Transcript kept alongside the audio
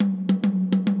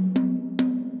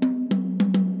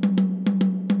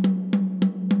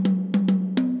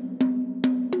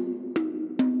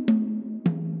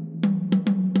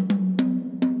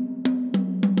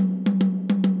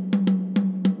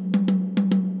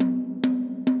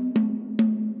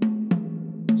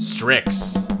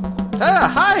Strix.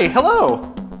 Hi,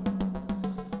 hello.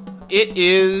 It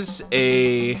is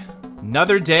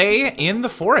another day in the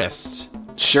forest.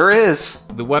 Sure is.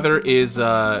 The weather is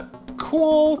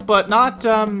cool, but not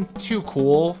too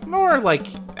cool. More like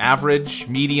average,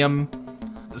 medium.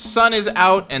 The sun is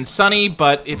out and sunny,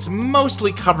 but it's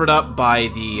mostly covered up by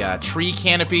the tree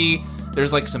canopy.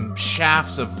 There's like some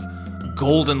shafts of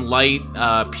golden light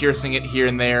piercing it here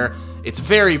and there. It's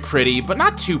very pretty, but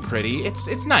not too pretty.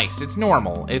 It's nice. It's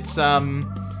normal. It's I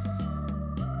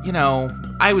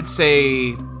would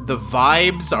say the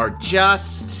vibes are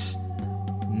just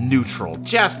neutral,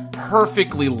 just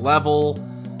perfectly level.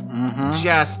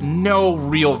 Just no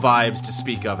real vibes to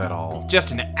speak of at all. Just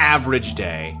an average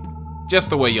day. Just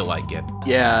the way you like it.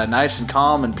 Yeah, nice and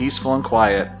calm and peaceful and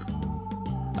quiet.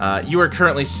 You are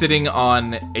currently sitting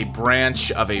on a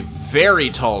branch of a very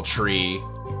tall tree.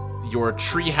 Your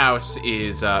treehouse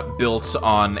is built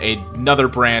on another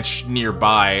branch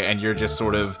nearby, and you're just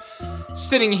sort of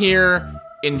sitting here,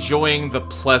 enjoying the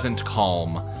pleasant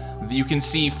calm. You can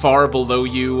see far below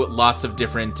you lots of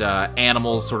different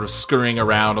animals sort of scurrying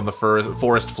around on the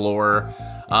forest floor.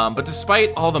 But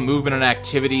despite all the movement and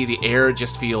activity, the air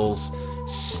just feels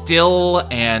still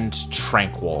and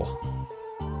tranquil.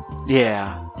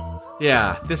 Yeah.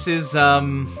 Yeah, this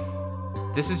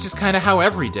is just kind of how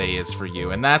every day is for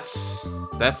you, and that's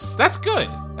good.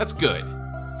 That's good.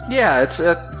 Yeah,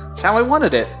 it's how I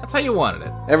wanted it. That's how you wanted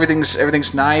it.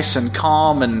 Everything's nice and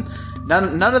calm, and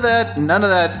none of that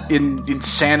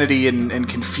insanity and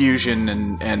confusion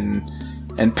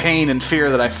and pain and fear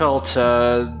that I felt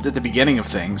at the beginning of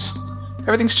things.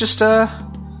 Everything's just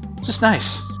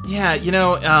nice. Yeah, you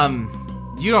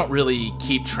don't really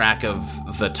keep track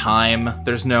of the time.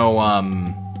 There's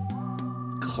no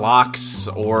clocks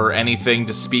or anything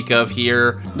to speak of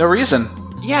here. No reason.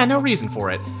 Yeah, no reason for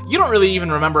it. You don't really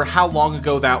even remember how long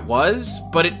ago that was,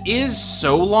 but it is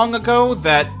so long ago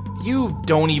that you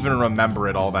don't even remember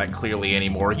it all that clearly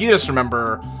anymore. You just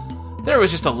remember there was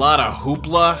just a lot of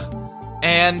hoopla,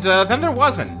 and then there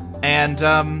wasn't. And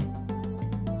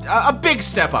a big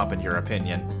step up, in your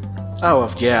opinion.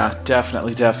 Oh, yeah,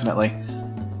 definitely.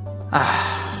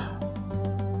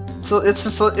 So this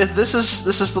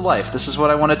is the life. This is what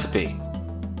I want it to be.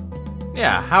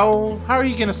 Yeah, how are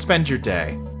you gonna spend your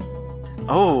day?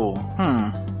 Oh,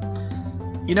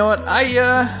 You know what? I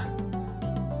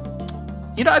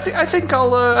think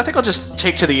I'll just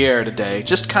take to the air today.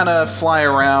 Just kind of fly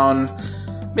around.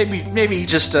 Maybe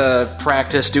just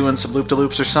practice doing some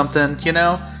loop-de-loops or something.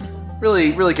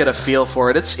 Really get a feel for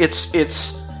it.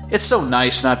 It's so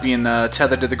nice not being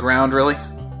tethered to the ground. Really.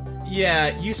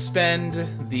 Yeah, you spend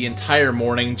the entire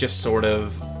morning just sort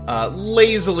of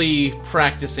lazily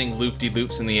practicing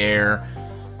loop-de-loops in the air,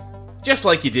 just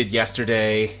like you did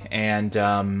yesterday and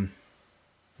the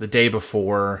day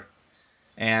before.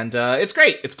 And it's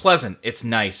great. It's pleasant. It's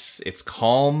nice. It's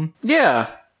calm. Yeah.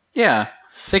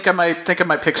 Think I might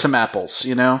pick some apples.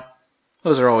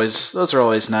 Those are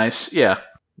always nice. Yeah.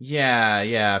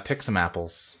 Yeah. Pick some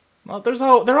apples. Well,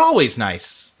 they're always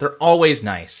nice. They're always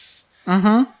nice.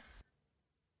 Mm-hmm.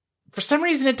 For some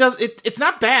reason, it's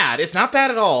not bad. It's not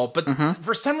bad at all, but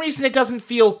for some reason, it doesn't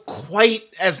feel quite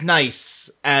as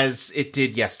nice as it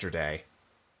did yesterday.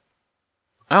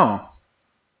 Oh.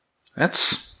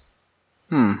 That's...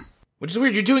 Which is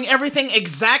weird. You're doing everything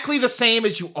exactly the same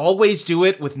as you always do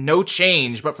it, with no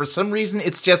change, but for some reason,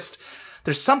 it's just...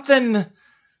 There's something...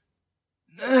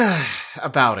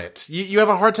 about it. You have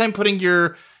a hard time putting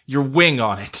your wing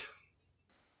on it.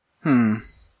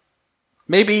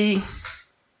 Maybe...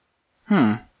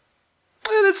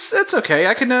 That's okay.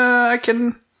 I can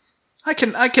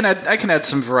add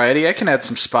some variety. I can add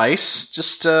some spice.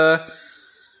 Just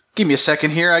give me a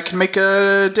second here. I can make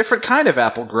a different kind of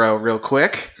apple grow real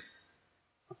quick.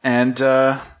 And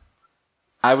I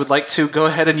would like to go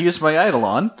ahead and use my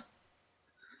Eidolon.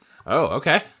 Oh,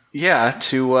 okay. Yeah,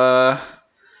 to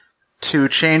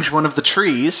change one of the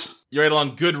trees. You're right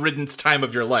along good riddance time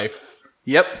of your life.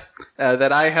 Yep.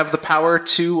 That I have the power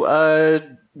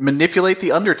to manipulate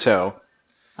the undertow.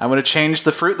 I want to change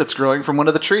the fruit that's growing from one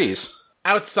of the trees.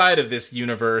 Outside of this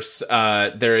universe,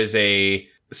 there is a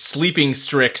sleeping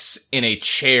Strix in a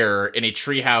chair in a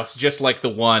treehouse, just like the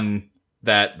one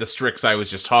that the Strix I was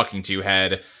just talking to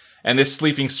had. And this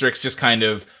sleeping Strix just kind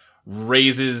of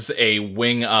raises a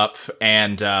wing up,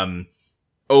 and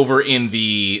over in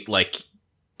the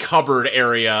cupboard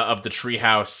area of the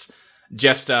treehouse,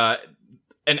 just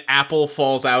an apple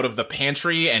falls out of the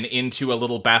pantry and into a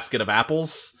little basket of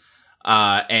apples.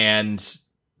 And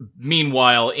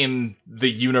meanwhile, in the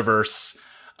universe,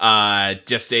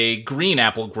 just a green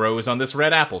apple grows on this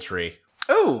red apple tree.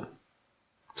 Oh,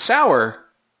 Sour.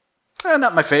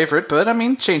 Not my favorite, but I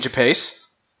mean, change of pace.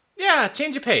 Yeah,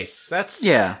 change of pace. That's...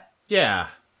 Yeah. Yeah.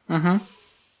 Mm-hmm.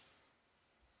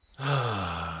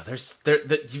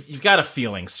 You've got a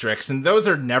feeling, Strix, and those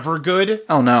are never good.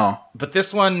 Oh, no. But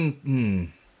this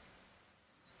one,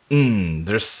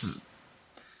 there's...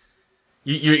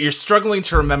 You're struggling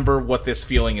to remember what this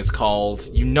feeling is called.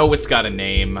 You know it's got a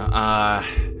name.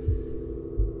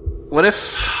 What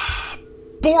if...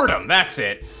 Boredom, that's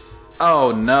it.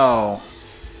 Oh, no.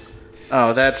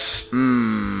 Oh, that's...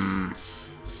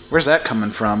 Where's that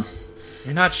coming from?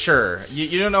 You're not sure.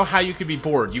 You don't know how you could be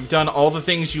bored. You've done all the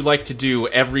things you like to do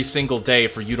every single day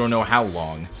for you don't know how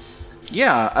long.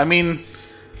 Yeah, I mean,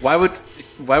 why would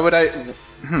I...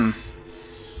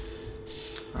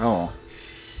 Oh.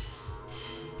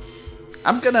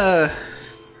 I'm gonna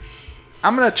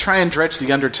try and dredge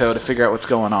the undertow to figure out what's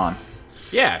going on.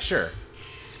 Yeah, sure.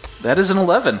 That is an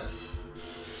 11.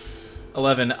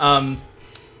 11.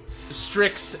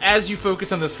 Strix, as you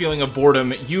focus on this feeling of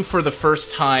boredom, you, for the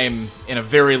first time in a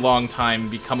very long time,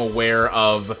 become aware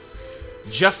of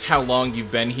just how long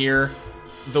you've been here.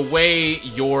 The way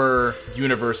your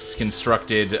universe is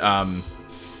constructed,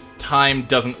 time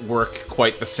doesn't work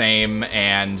quite the same,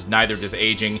 and neither does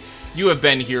aging. You have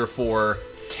been here for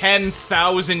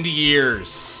 10,000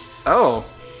 years. Oh.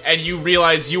 And you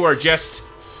realize you've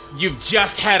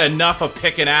just had enough of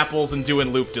picking apples and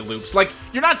doing loop-de-loops. Like,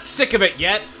 you're not sick of it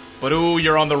yet, but ooh,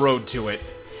 you're on the road to it.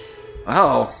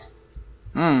 Oh.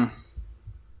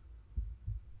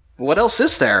 What else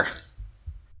is there?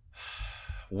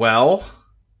 Well,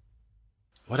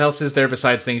 what else is there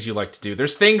besides things you like to do?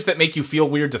 There's things that make you feel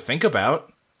weird to think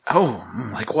about. Oh,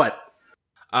 like what?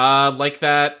 Like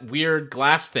that weird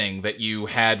glass thing that you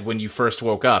had when you first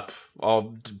woke up,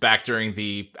 all back during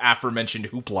the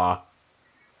aforementioned hoopla.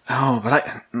 Oh, but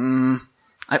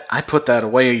I put that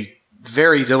away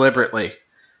very deliberately.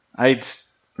 Where'd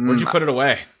you put it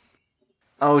away?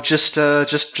 Oh, just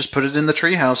put it in the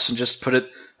treehouse and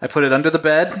I put it under the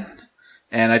bed,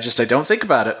 and I don't think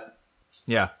about it.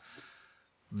 Yeah.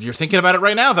 You're thinking about it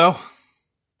right now, though.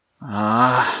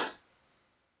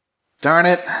 Darn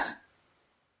it.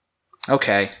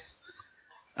 Okay.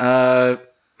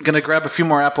 Gonna grab a few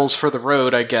more apples for the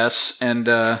road, I guess, and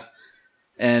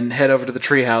head over to the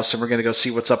treehouse, and we're gonna go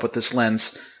see what's up with this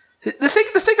lens. The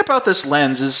thing about this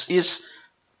lens is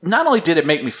not only did it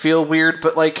make me feel weird,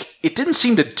 but like it didn't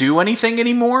seem to do anything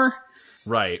anymore.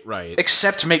 Right.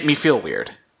 Except make me feel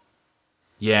weird.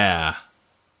 Yeah.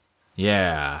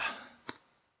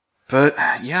 But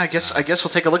yeah, I guess we'll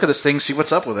take a look at this thing, see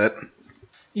what's up with it.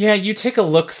 Yeah, you take a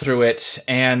look through it,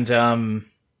 and I'm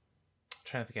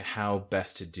trying to think of how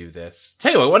best to do this.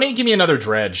 Tell you what, why don't you give me another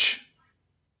dredge?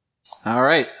 All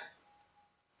right.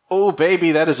 Oh,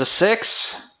 baby, that is a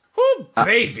 6. Oh,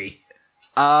 baby.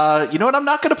 You know what? I'm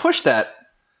not going to push that.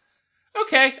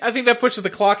 Okay, I think that pushes the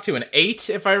clock to an 8,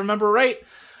 if I remember right.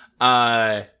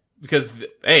 Because,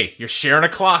 hey, you're sharing a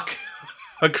clock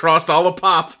across all the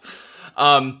pop.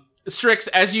 Strix,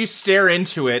 as you stare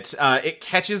into it, it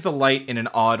catches the light in an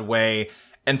odd way,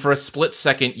 and for a split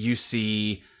second you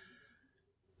see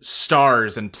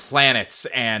stars and planets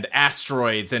and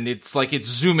asteroids, and it's like it's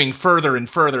zooming further and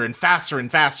further and faster,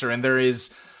 and there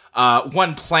is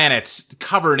one planet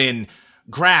covered in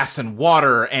grass and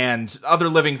water and other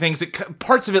living things.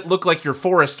 Parts of it look like your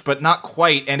forest, but not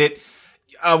quite, and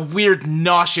a weird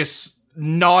nauseous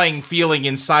gnawing feeling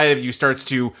inside of you starts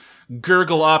to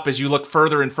gurgle up as you look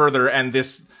further and further, and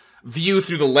this view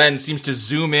through the lens seems to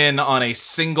zoom in on a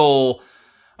single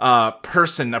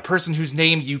person, a person whose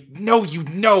name you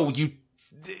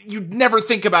never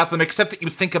think about them, except that you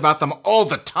think about them all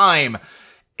the time.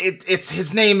 It's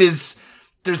his name is,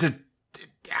 it's a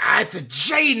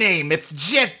J name. It's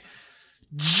J.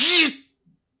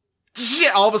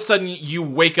 All of a sudden, you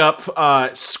wake up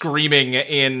screaming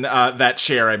in that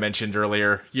chair I mentioned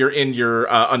earlier. You're in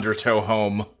your undertow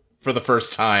home for the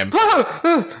first time.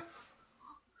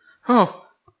 Oh,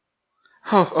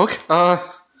 okay.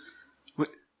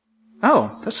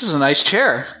 Oh, this is a nice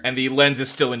chair. And the lens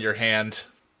is still in your hand.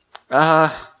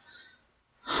 Really,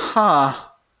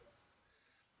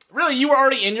 you were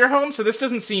already in your home, so this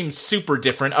doesn't seem super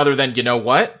different, other than, you know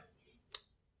what?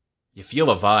 You feel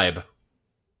a vibe.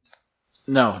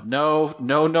 No.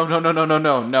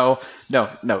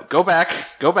 Go back.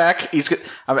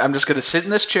 I'm just gonna sit in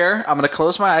this chair, I'm gonna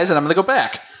close my eyes, and I'm gonna go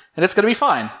back. And it's gonna be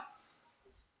fine.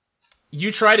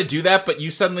 You try to do that, but you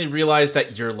suddenly realize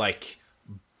that your,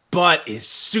 butt is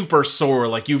super sore,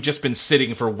 like you've just been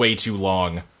sitting for way too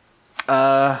long.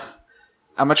 I'm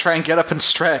gonna try and get up and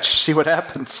stretch, see what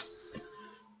happens.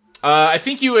 I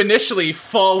think you initially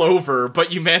fall over,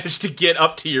 but you manage to get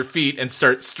up to your feet and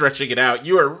start stretching it out.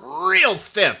 You are real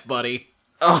stiff, buddy.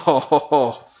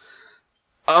 Oh.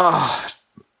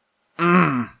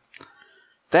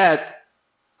 That.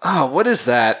 Oh, what is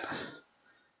that?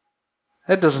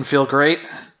 That doesn't feel great.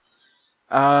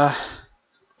 What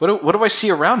do I see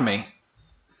around me?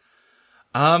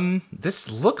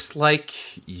 This looks like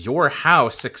your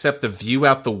house, except the view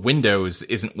out the windows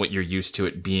isn't what you're used to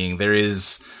it being. There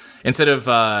is, instead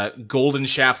of, golden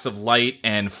shafts of light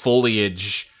and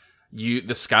foliage,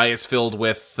 the sky is filled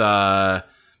with,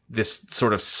 this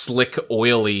sort of slick,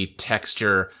 oily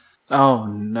texture. Oh,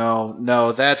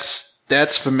 no,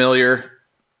 that's familiar.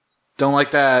 Don't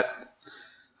like that.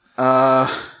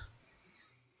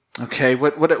 Okay,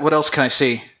 what else can I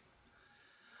see?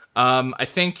 I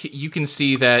think you can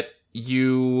see that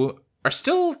you are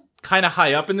still kind of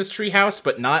high up in this treehouse,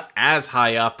 but not as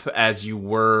high up as you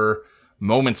were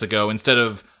moments ago. Instead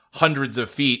of hundreds of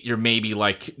feet, you're maybe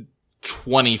like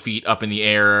 20 feet up in the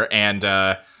air, and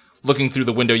looking through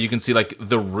the window, you can see like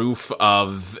the roof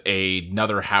of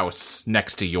another house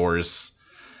next to yours.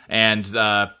 And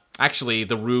actually,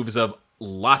 the roofs of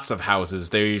lots of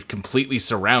houses, they completely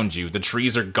surround you. The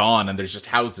trees are gone, and there's just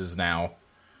houses now.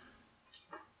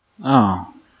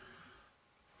 Oh.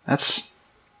 That's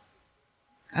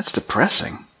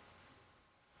depressing.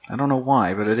 I don't know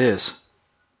why, but it is.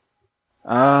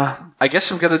 I guess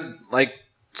I'm gonna,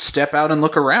 step out and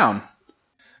look around.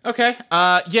 Okay,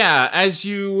 yeah, as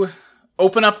you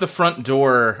open up the front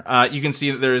door, you can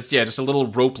see that there's, just a little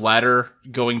rope ladder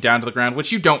going down to the ground,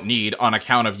 which you don't need on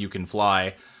account of you can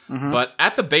fly. Mm-hmm. But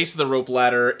at the base of the rope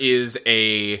ladder is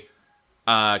a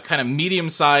kind of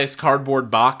medium-sized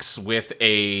cardboard box with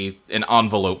an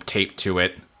envelope taped to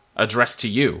it, addressed to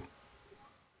you.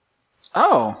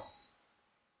 Oh.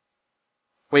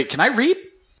 Wait, can I read?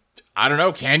 I don't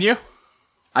know, can you?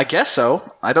 I guess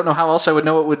so. I don't know how else I would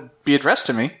know it would be addressed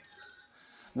to me.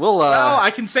 Well,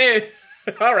 I can say it.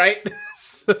 All right.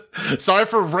 Sorry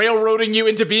for railroading you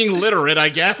into being literate, I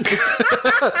guess.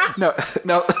 No.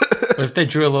 What if they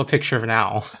drew a little picture of an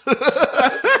owl?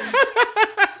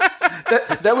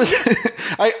 That was...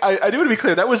 I do want to be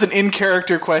clear, that was an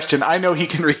in-character question. I know he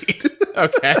can read.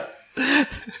 Okay.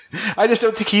 I just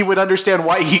don't think he would understand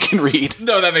why he can read.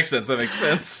 No, that makes sense.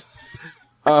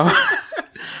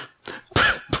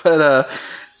 But,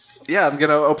 yeah, I'm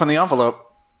gonna open the envelope.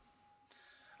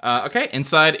 Okay,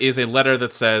 inside is a letter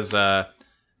that says,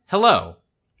 Hello.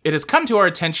 It has come to our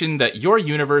attention that your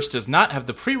universe does not have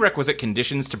the prerequisite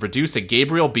conditions to produce a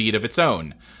Gabriel bead of its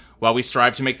own. While we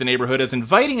strive to make the neighborhood as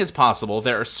inviting as possible,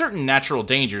 there are certain natural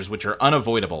dangers which are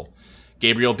unavoidable.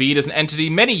 Gabriel Bead is an entity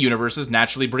many universes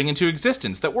naturally bring into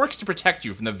existence that works to protect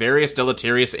you from the various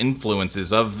deleterious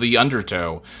influences of the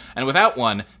Undertow, and without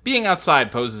one, being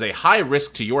outside poses a high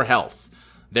risk to your health.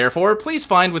 Therefore, please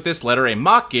find with this letter a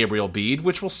mock Gabriel Bead,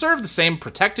 which will serve the same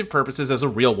protective purposes as a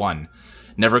real one.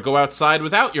 Never go outside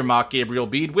without your mock Gabriel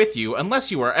Bead with you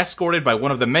unless you are escorted by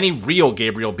one of the many real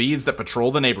Gabriel Beads that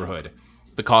patrol the neighborhood.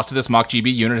 The cost of this mock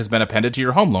GB unit has been appended to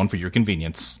your home loan for your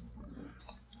convenience.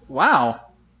 Wow.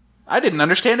 I didn't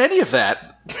understand any of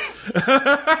that.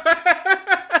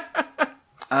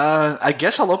 I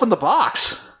guess I'll open the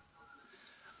box.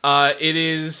 It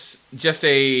is just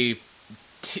a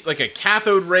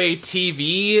cathode ray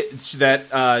TV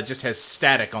that just has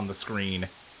static on the screen.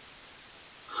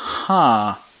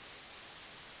 Huh.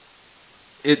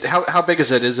 How big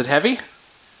is it? Is it heavy?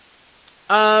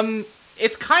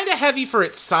 It's kind of heavy for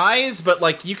its size,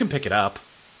 but you can pick it up.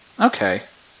 Okay.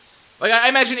 I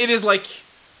imagine it is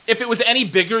if it was any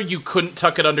bigger, you couldn't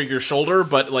tuck it under your shoulder,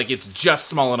 but it's just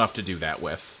small enough to do that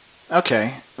with.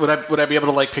 Okay. Would I be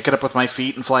able to pick it up with my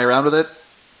feet and fly around with it?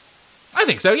 I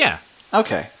think so, yeah.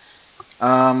 Okay.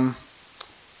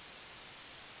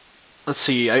 Let's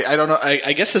see. I don't know.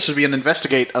 I guess this would be an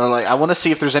investigate. I want to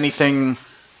see if there's anything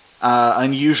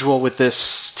unusual with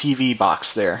this TV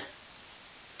box there.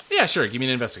 Yeah, sure. Give me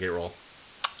an investigate roll.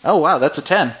 Oh, wow. That's a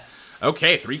 10.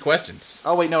 Okay, 3 questions.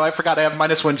 Oh, wait, no. I forgot I have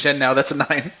 -1 gen now. That's a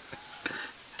 9.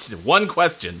 1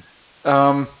 question.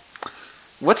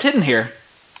 What's hidden here?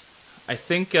 I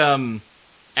think,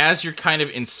 as you're kind of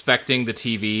inspecting the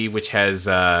TV, which has,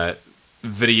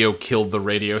 Video Killed the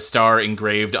Radio Star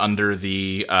engraved under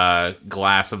the,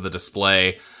 glass of the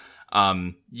display,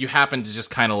 you happen to just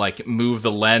kind of, move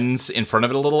the lens in front of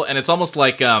it a little, and it's almost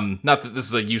like, not that this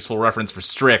is a useful reference for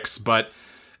Strix, but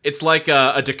it's like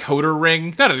a decoder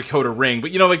ring. Not a decoder ring,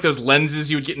 but those lenses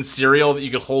you would get in cereal that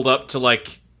you could hold up to,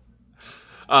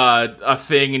 a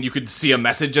thing and you could see a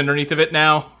message underneath of it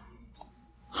now.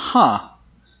 Huh.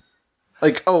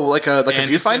 Like a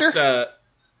viewfinder?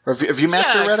 Or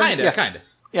Viewmaster, rather? Kinda.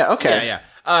 Yeah, okay.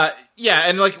 Yeah,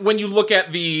 and like when you look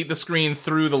at the screen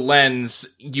through the lens,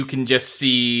 you can just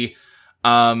see,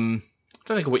 I'm trying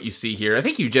to think of what you see here. I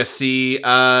think you just see,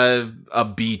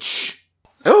 a beach.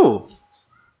 Oh,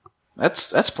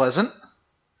 that's pleasant.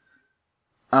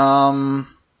 So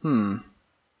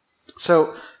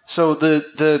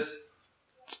the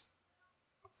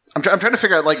I'm trying to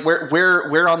figure out like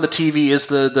where on the TV is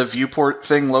the viewport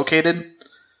thing located?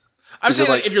 I'm saying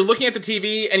like if you're looking at the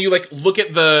TV and you like look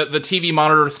at the TV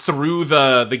monitor through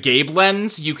the Gabe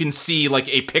lens, you can see like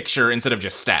a picture instead of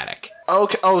just static.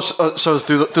 Okay. Oh, so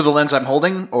through the lens I'm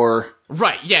holding, or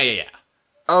right? Yeah.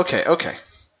 Okay.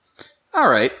 All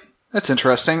right. That's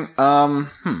interesting.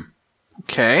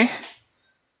 Okay.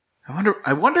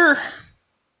 I wonder.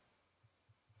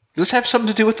 Does this have something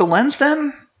to do with the lens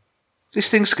then? These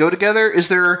things go together? Is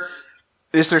there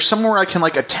somewhere I can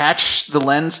like attach the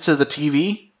lens to the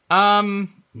TV?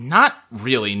 Not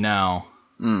really, no.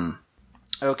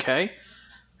 Okay.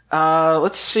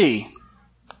 Let's see.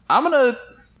 Are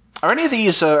any of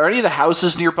the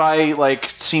houses nearby like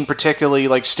seem particularly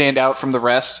like stand out from the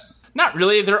rest? Not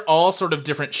really. They're all sort of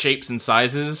different shapes and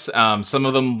sizes. Some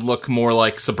of them look more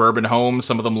like suburban homes.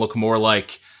 Some of them look more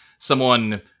like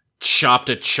someone chopped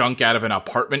a chunk out of an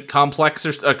apartment complex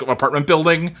or apartment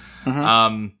building.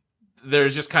 Mm-hmm.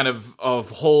 There's just kind of a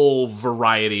whole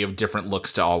variety of different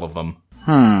looks to all of them.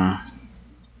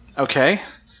 Okay.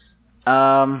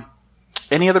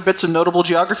 Any other bits of notable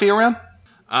geography around?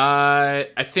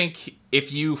 I think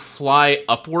if you fly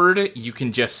upward, you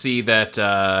can just see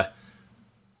that,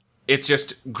 it's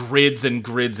just grids and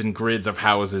grids and grids of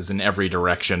houses in every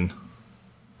direction.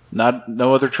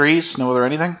 No other trees? No other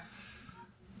anything?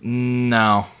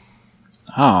 No.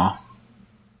 Oh.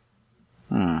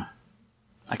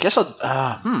 I guess I'll.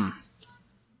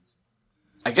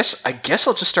 I guess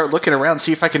I'll just start looking around,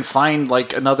 see if I can find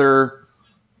like another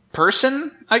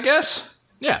person. I guess.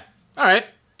 Yeah. All right.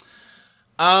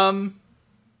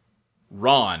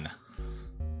 Ron.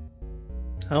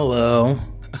 Hello.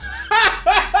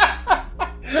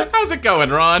 How's it going,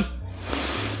 Ron?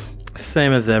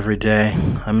 Same as every day.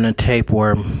 I'm in a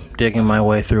tapeworm, digging my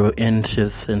way through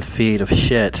inches and feet of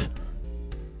shit.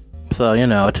 So,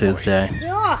 Tuesday.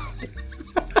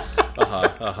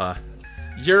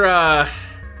 You're, I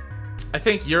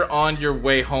think you're on your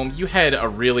way home. You had a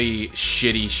really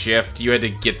shitty shift. You had to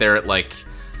get there at, like,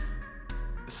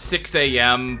 6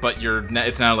 a.m., but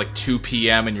it's now, like, 2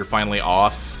 p.m., and you're finally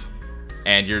off.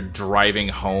 And you're driving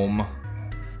home.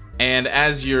 And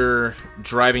as you're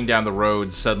driving down the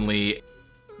road, suddenly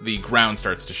the ground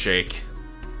starts to shake.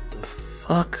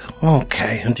 Fuck.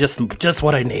 Okay, just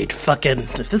what I need. Fucking,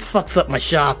 if this fucks up my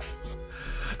shocks.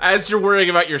 As you're worrying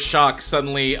about your shocks,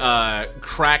 suddenly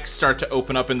cracks start to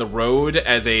open up in the road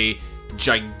as a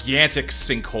gigantic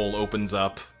sinkhole opens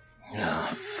up. Oh,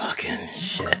 fucking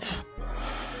shit.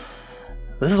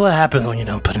 This is what happens when you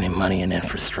don't put any money in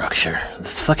infrastructure.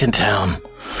 This fucking town.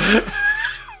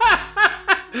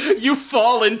 You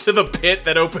fall into the pit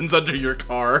that opens under your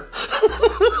car.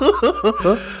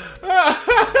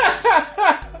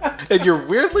 And you're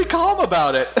weirdly calm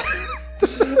about it.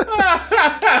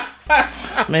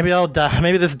 Maybe I'll die.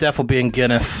 Maybe this death will be in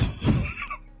Guinness.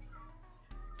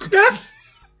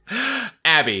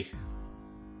 Abby.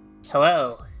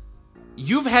 Hello.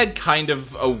 You've had kind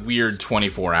of a weird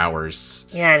 24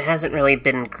 hours. Yeah, it hasn't really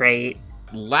been great.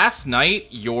 Last night,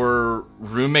 your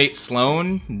roommate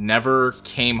Sloane never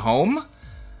came home.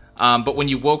 But when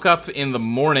you woke up in the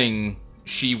morning,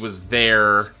 she was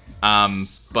there.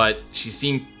 But she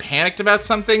seemed panicked about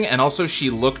something, and also she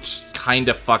looked kind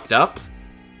of fucked up.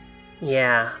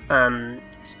 Yeah, I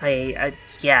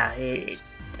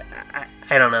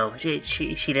don't know. She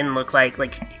didn't look like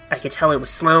I could tell it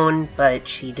was Sloane, but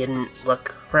she didn't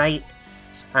look right.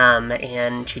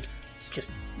 And she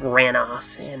just ran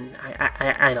off, and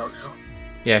I don't know.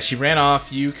 Yeah, she ran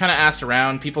off. You kind of asked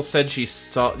around. People said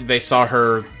they saw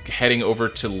her heading over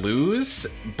to Lou's,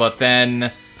 but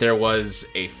then there was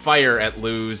a fire at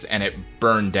Lou's and it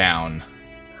burned down.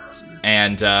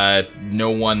 And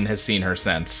no one has seen her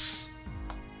since.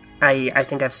 I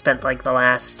think I've spent like the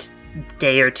last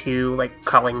day or two like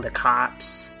calling the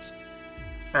cops.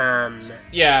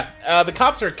 The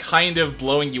cops are kind of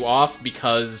blowing you off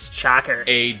because shocker,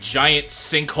 a giant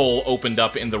sinkhole opened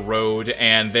up in the road,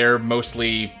 and they're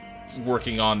mostly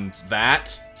working on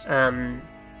that. I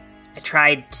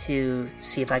tried to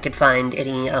see if I could find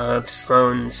any of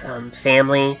Sloane's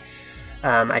family.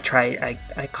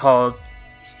 I called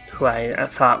who I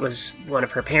thought was one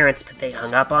of her parents, but they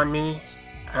hung up on me.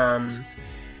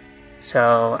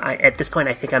 So at this point,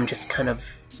 I think I'm just kind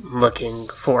of looking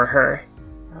for her.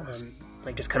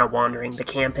 like just kind of wandering the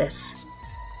campus.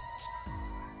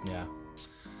 Yeah.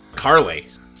 Carly,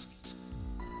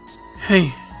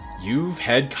 Hey, you've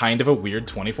had kind of a weird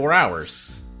 24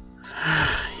 hours.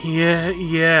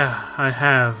 yeah, I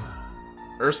have.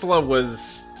 Ursula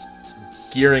was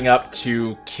gearing up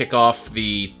to kick off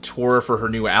the tour for her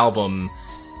new album.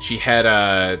 She had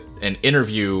an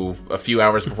interview a few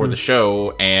hours before the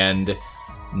show, and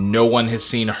no one has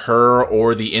seen her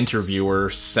or the interviewer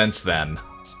since then.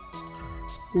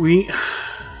 We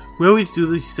always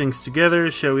do these things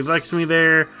together. She always likes me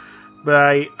there,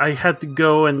 but I had to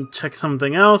go and check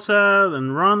something else out,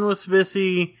 and Ron was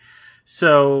busy,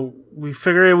 so we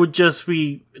figured it would just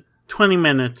be 20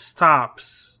 minutes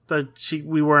tops that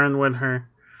we weren't with her,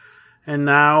 and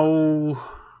now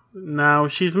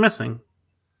she's missing.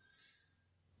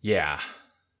 Yeah.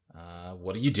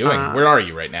 What are you doing? Where are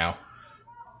you right now?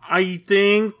 I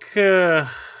think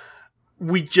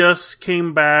we just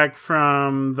came back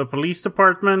from the police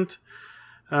department,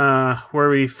 where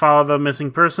we filed a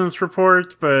missing persons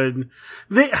report, but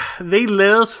they let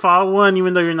us file one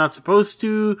even though you're not supposed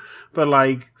to, but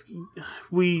like,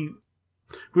 we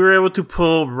were able to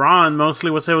pull, Ron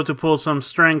mostly was able to pull some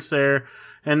strings there,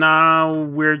 and now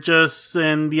we're just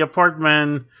in the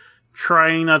apartment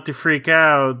trying not to freak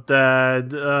out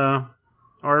that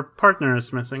our partner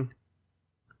is missing.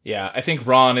 Yeah, I think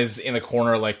Ron is in the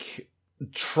corner, like,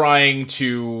 trying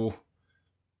to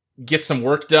get some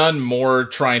work done, more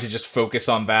trying to just focus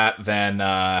on that than,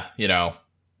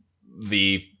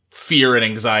 the fear and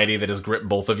anxiety that has gripped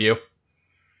both of you.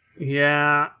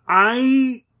 Yeah,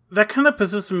 that kind of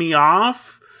pisses me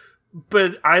off,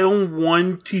 but I don't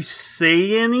want to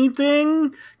say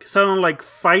anything, because I don't like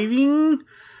fighting,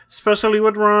 especially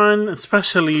with Ron,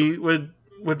 especially with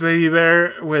Baby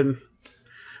Bear, with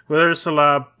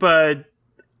Ursula, but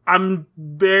I'm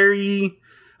being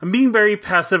very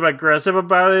passive aggressive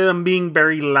about it. I'm being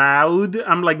very loud.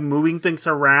 I'm like moving things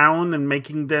around and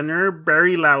making dinner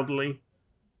very loudly.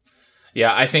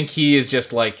 Yeah, I think he is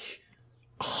just like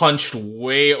hunched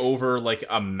way over like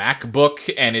a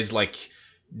MacBook and is like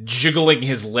jiggling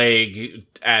his leg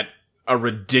at a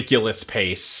ridiculous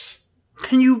pace.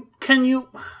 Can you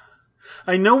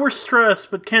I know we're stressed,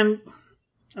 but can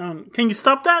you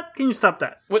stop that? Can you stop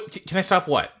that? What? Can I stop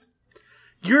what?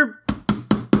 You're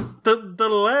the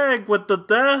leg with the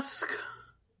desk.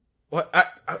 What?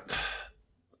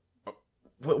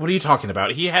 What are you talking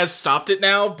about? He has stopped it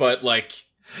now, but like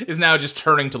is now just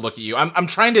turning to look at you. I'm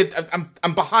trying to.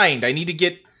 I'm behind. I need to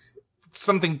get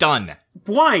something done.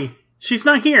 Why? She's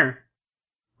not here.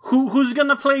 Who's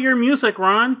gonna play your music,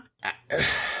 Ron?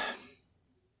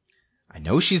 I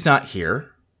know she's not here.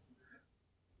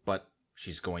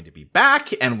 She's going to be back,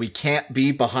 and we can't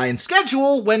be behind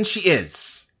schedule when she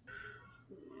is.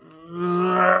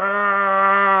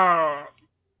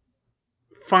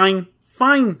 Fine.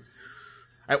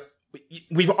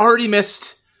 We've already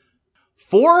missed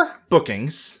 4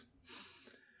 bookings.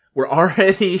 We're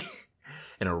already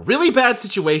in a really bad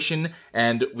situation,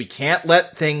 and we can't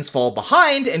let things fall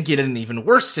behind and get in an even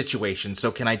worse situation.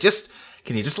 So can you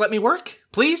just let me work,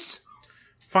 please?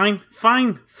 Fine.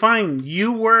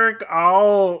 You work,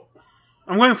 I'm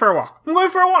going for a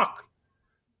walk.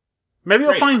 Maybe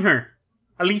I'll find her.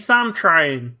 At least I'm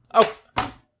trying. Oh,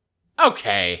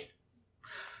 okay.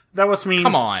 That was mean.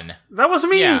 Come on. That was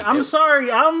mean. Yeah, I'm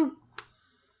sorry. I'm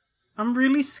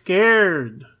really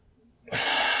scared.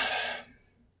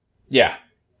 Yeah.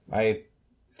 I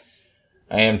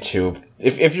am too.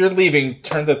 If you're leaving,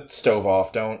 turn the stove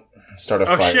off. Don't start a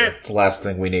fire. Shit. It's the last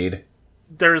thing we need.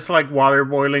 There's like water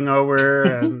boiling over,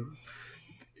 and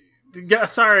yeah.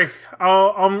 Sorry,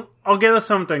 I'll get us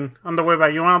something on the way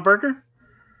back. You want a burger?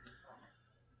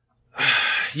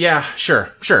 Yeah,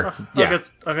 sure. Yeah,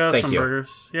 I'll get us some burgers.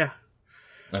 Yeah.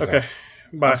 Okay.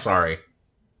 Bye. I'm sorry.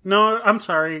 No, I'm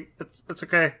sorry. It's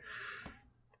okay.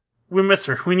 We miss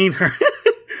her. We need her.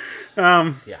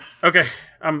 Yeah. Okay.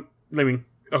 I'm leaving.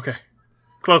 Okay.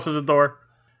 Close the door.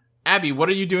 Abby, what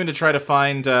are you doing to try to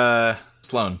find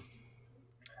Sloan?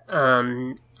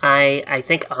 I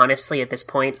think honestly at this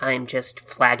point I'm just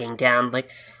flagging down like,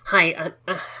 hi,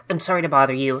 I'm sorry to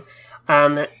bother you.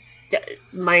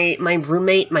 My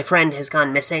roommate, my friend has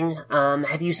gone missing.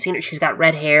 Have you seen her? She's got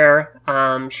red hair.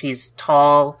 She's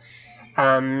tall.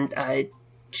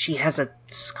 She has a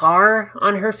scar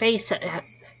on her face.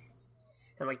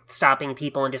 And like stopping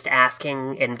people and just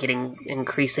asking and getting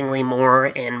increasingly more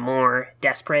and more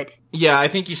desperate. Yeah, I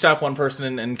think you stop one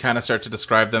person and kind of start to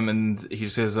describe them, and he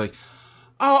says like,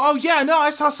 "Oh yeah, no, I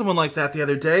saw someone like that the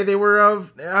other day. They were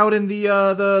out in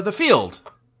the field."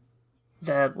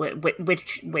 Where?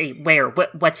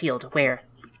 What field? Where?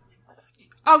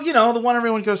 Oh, the one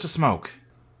everyone goes to smoke.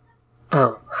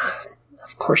 Oh,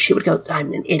 of course she would go.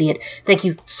 I'm an idiot. Thank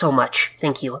you so much.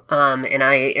 Thank you. And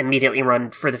I immediately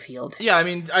run for the field. Yeah, I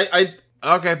mean,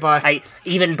 okay, bye.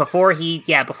 Before he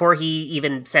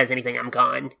even says anything, I'm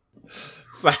gone.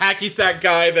 It's the hacky sack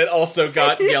guy that also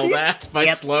got yelled at by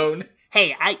Sloane.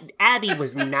 Hey, Abby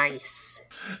was nice.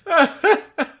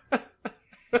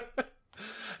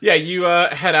 Yeah, you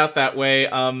head out that way.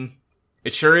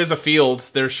 It sure is a field.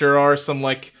 There sure are some,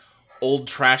 old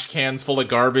trash cans full of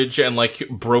garbage and,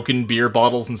 broken beer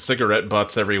bottles and cigarette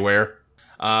butts everywhere.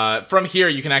 From here,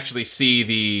 you can actually see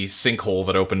the sinkhole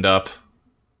that opened up.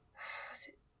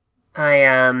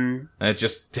 And it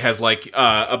just has,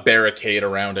 a barricade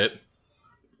around it.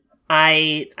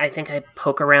 I think I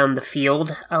poke around the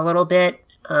field a little bit,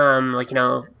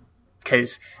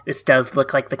 because this does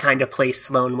look like the kind of place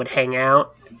Sloane would hang out,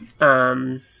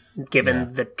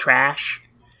 given the trash.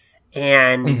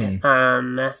 And,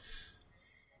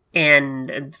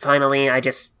 and finally I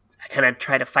kind of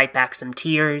try to fight back some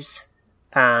tears,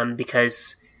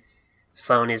 because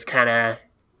Sloane is kind of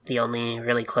the only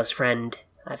really close friend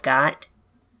I've got.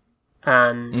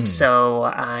 So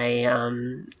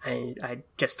I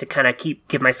just to kind of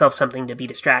give myself something to be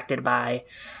distracted by,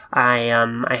 I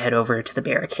head over to the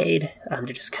barricade,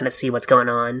 to just kind of see what's going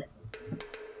on.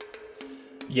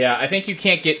 Yeah, I think you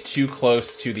can't get too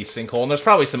close to the sinkhole, and there's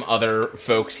probably some other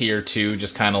folks here too,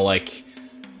 just kind of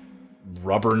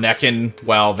rubbernecking,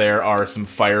 while there are some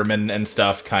firemen and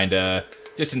stuff kind of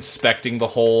just inspecting the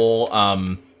hole.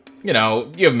 You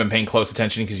haven't been paying close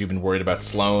attention because you've been worried about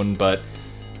Sloane, but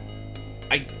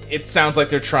it sounds like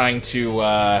they're trying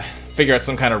to figure out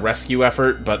some kind of rescue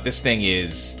effort, but this thing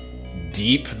is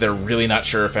deep. They're really not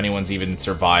sure if anyone's even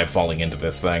survived falling into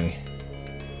this thing.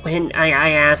 When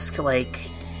I ask, are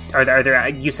there,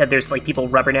 you said there's, people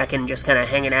rubbernecking just kind of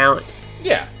hanging out?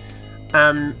 Yeah.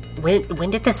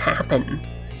 When did this happen?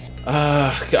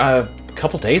 A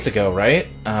couple days ago, right?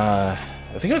 I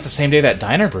think it was the same day that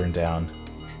diner burned down.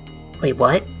 Wait,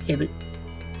 what?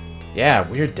 Yeah,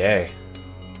 weird day.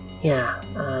 Yeah,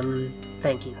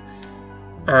 thank you.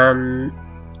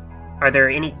 Are there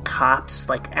any cops,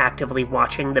 actively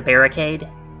watching the barricade?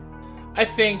 I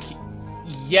think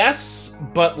yes,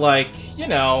 but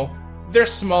they're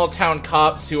small town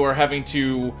cops who are having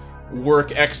to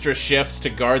work extra shifts to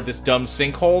guard this dumb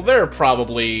sinkhole. They're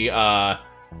probably,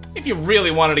 if you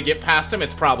really wanted to get past them,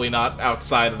 it's probably not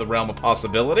outside of the realm of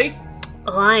possibility.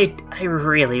 Well, I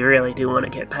really, really do want to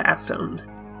get past them.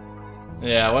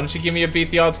 Yeah, why don't you give me a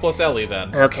beat the odds plus Ellie,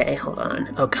 then? Okay, hold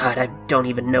on. Oh god, I don't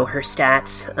even know her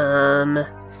stats.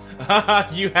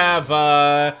 You have,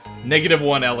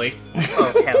 -1, Ellie.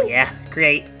 Oh, hell yeah.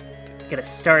 Great. Gonna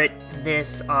start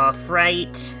this off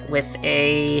right with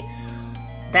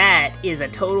that is a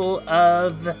total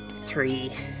of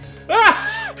 3.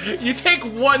 You take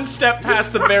one step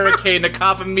past the barricade, and a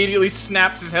cop immediately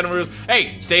snaps his head and goes,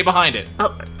 "Hey, stay behind it."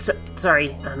 Oh,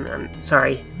 sorry. I'm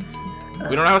sorry.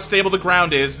 We don't know how stable the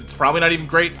ground is. It's probably not even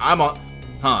great.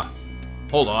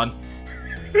 Hold on.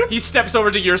 He steps over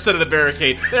to your side of the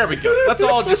barricade. There we go. Let's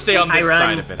all just stay on this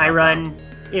side of it. I run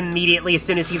immediately as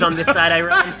soon as he's on this side. I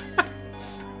run.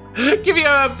 Give me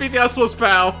a beat the odds plus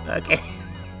pow. Okay.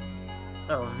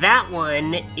 Oh, that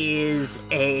one is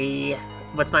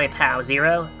what's my POW?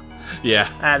 0? Yeah.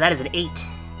 That is an 8.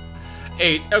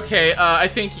 8. Okay, I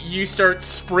think you start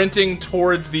sprinting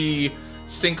towards the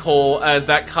sinkhole as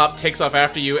that cop takes off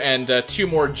after you, and 2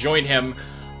 more join him.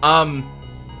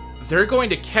 They're going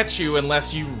to catch you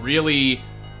unless you really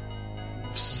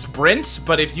sprint,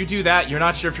 but if you do that, you're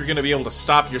not sure if you're going to be able to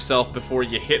stop yourself before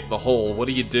you hit the hole. What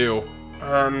do you do?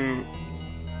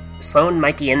 Sloane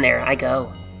might be in there. I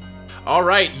go.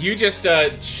 Alright, you just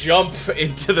jump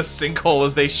into the sinkhole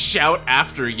as they shout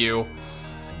after you.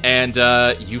 And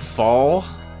you fall,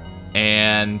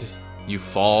 and you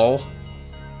fall,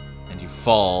 and you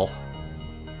fall.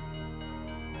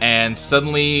 And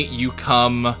suddenly you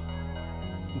come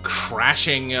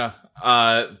crashing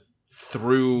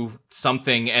through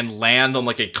something and land on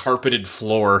a carpeted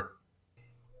floor.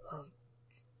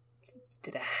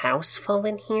 Did a house fall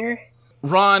in here?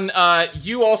 Ron,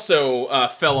 you also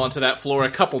fell onto that floor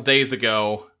a couple days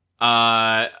ago.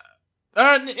 Yeah,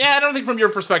 I don't think from your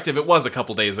perspective it was a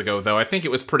couple days ago, though. I think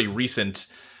it was pretty recent.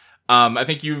 I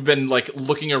think you've been,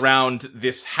 looking around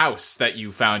this house that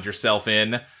you found yourself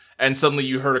in, and suddenly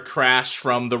you heard a crash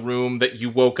from the room that you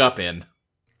woke up in.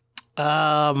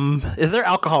 Is there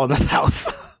alcohol in this house?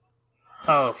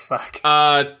 Oh, fuck.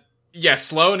 Yeah,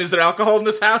 Sloane, is there alcohol in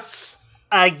this house?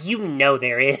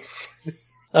 There is.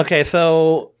 Okay,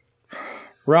 so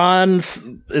Ron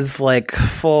is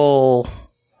full,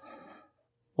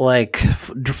 like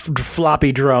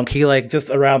floppy drunk. He like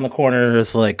just around the corner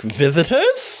is like,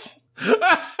 visitors?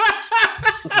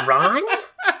 Ron?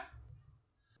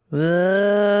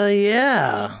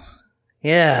 Yeah.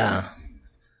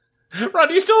 Ron,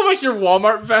 do you still have like your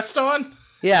Walmart vest on?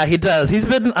 Yeah, he does.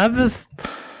 I've just,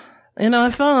 I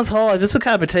fell in this hole. I've just been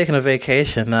kind of been taking a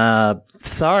vacation.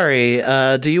 Sorry.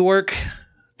 Do you work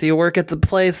at the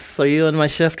place? Are you in my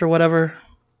shift or whatever?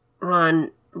 Ron,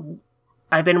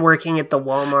 I've been working at the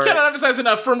Walmart. Cannot emphasize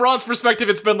enough. From Ron's perspective,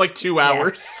 it's been like 2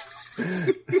 hours.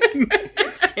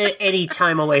 Any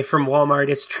time away from Walmart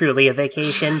is truly a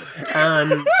vacation.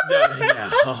 To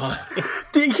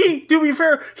be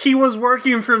fair, he was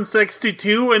working from 6 to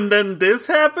 2 and then this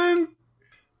happened?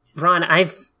 Ron, I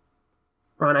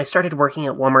started working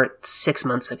at Walmart 6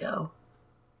 months ago.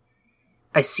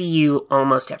 I see you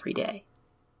almost every day.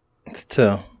 It's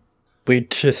true.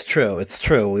 It's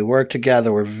true. We work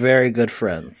together. We're very good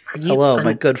friends. Hello,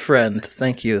 my good friend.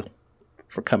 Thank you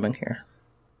for coming here.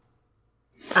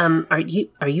 Are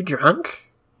you drunk?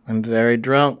 I'm very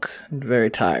drunk and very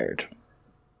tired.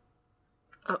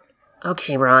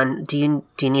 Okay, Ron, do you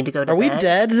need to go to bed? Are we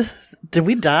dead? Did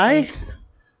we die?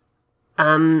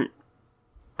 I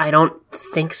don't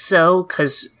think so,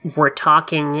 because we're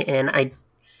talking, and I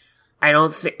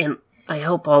don't think, and I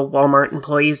hope all Walmart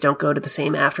employees don't go to the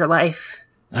same afterlife.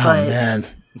 Oh, man.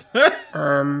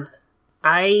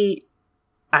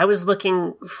 I was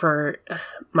looking for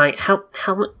my,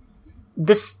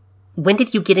 when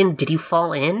did you get in? Did you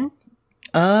fall in?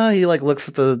 He like looks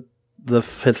at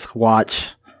his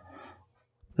watch.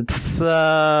 It's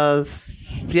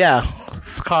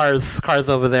cars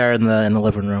over there in the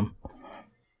living room.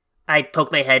 I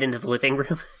poke my head into the living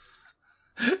room.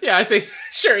 Yeah, I think,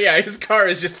 sure, yeah, his car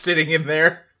is just sitting in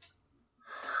there.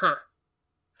 Huh.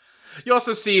 You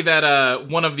also see that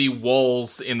one of the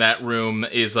walls in that room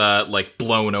is like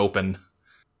blown open.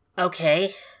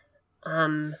 Okay.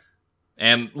 And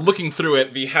looking through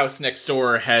it, the house next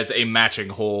door has a matching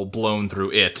hole blown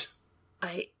through it.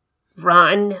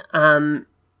 Ron,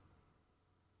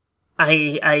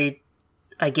 I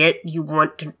get you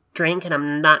want to drink, and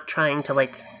I'm not trying to,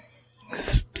 like...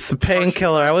 It's a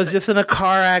painkiller. I was just in a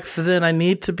car accident. I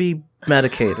need to be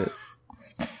medicated.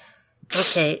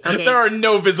 Okay. There are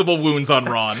no visible wounds on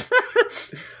Ron.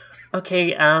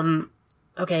 Okay,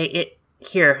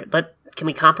 here, can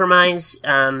we compromise?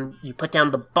 You put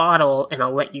down the bottle, and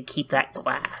I'll let you keep that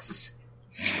glass.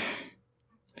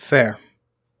 Fair.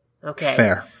 Okay.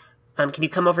 Fair. Can you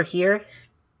come over here?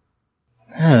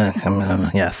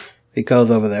 Yes. He goes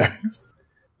over there.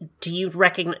 Do you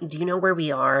know where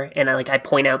we are? And I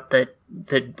point out the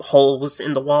holes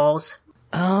in the walls.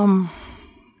 I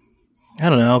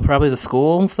don't know. Probably the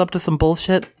school. It's up to some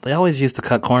bullshit. They always used to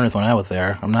cut corners when I was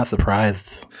there. I'm not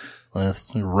surprised.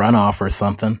 Runoff or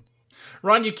something.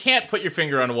 Ron, you can't put your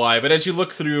finger on why, but as you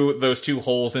look through those 2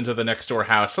 holes into the next door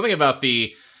house, something about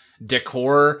the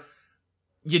decor,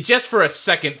 you just for a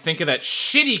second think of that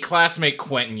shitty classmate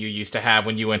Quentin you used to have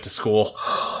when you went to school.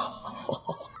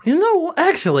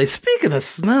 Actually, speaking of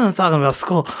talking about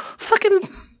school, fucking...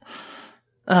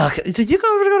 did you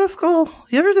go to school?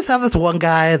 You ever just have this one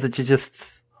guy that you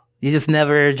just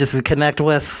never just connect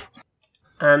with?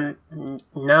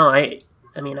 No, I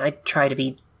try to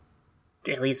be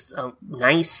at least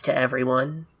nice to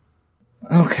everyone.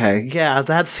 Okay,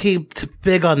 yeah, he's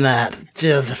big on that.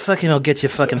 Just fucking will get you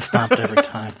fucking stomped every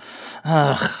time.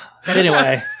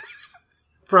 Anyway.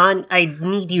 Ron, I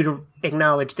need you to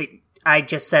acknowledge that I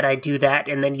just said I do that,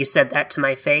 and then you said that to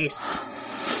my face.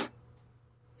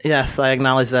 Yes, I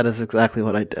acknowledge that is exactly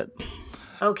what I did.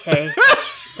 Okay,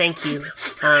 thank you.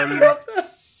 I'm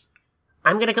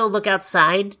gonna go look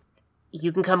outside.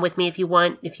 You can come with me if you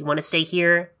want. If you want to stay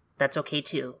here, that's okay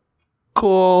too.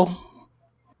 Cool.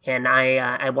 And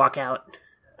I walk out.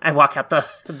 I walk out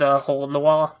the hole in the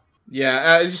wall.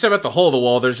 Yeah, as you said about the hole in the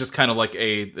wall, there's just kind of like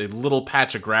a little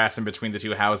patch of grass in between the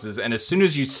 2 houses, and as soon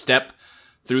as you step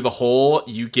through the hole,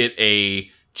 you get a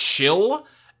chill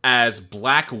as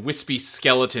black wispy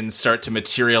skeletons start to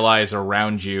materialize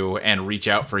around you and reach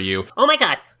out for you. Oh my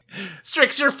god!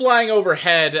 Strix, you're flying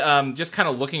overhead, just kind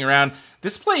of looking around.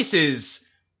 This place is,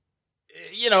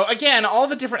 again, all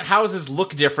the different houses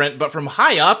look different, but from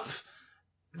high up,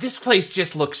 this place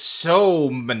just looks so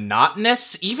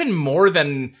monotonous, even more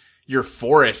than your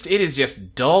forest. It is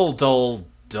just dull.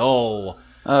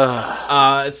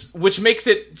 Which makes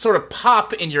it sort of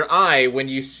pop in your eye when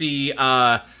you see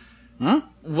what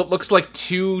looks like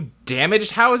 2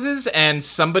 damaged houses and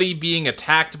somebody being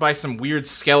attacked by some weird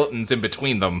skeletons in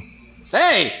between them.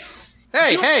 Hey!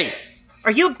 Hey!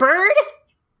 Are you a bird?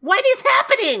 What is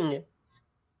happening?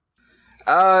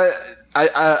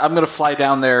 I'm gonna fly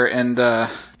down there and.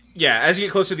 Yeah, as you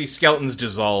get closer, these skeletons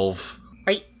dissolve.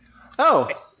 Are you, Oh,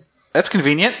 that's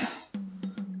convenient.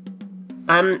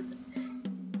 hi.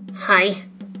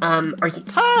 Are you?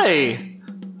 Hi.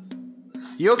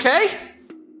 You okay?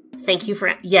 Thank you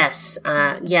for. Yes.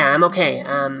 Yeah, I'm okay.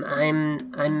 I'm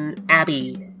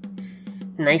Abby.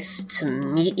 Nice to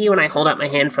meet you. And I hold out my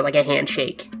hand for like a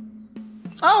handshake.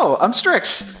 Oh, I'm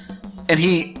Strix. And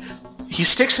he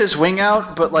sticks his wing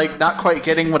out, but like not quite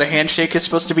getting what a handshake is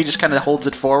supposed to be. Just kind of holds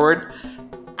it forward.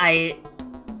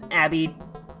 Abby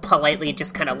politely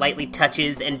just kind of lightly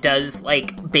touches and does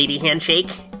like baby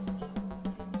handshake.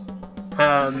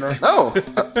 Oh,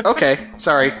 okay.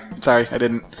 Sorry, I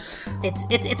didn't.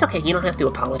 It's okay. You don't have to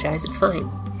apologize. It's fine.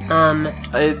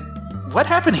 What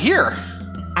happened here?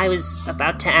 I was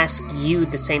about to ask you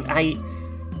the same.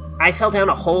 I fell down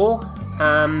a hole.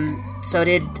 So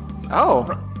did Oh,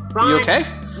 Ron. you okay?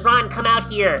 Ron, come out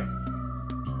here.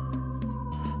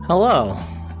 Hello,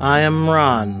 I am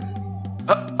Ron.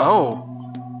 Oh.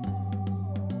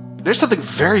 There's something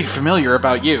very familiar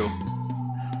about you.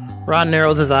 Ron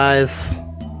narrows his eyes.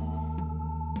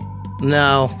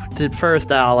 No, the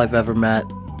first owl I've ever met.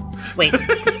 Wait,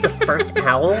 this is the first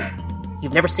owl?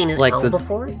 You've never seen an Like owl the-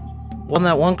 before? Well, in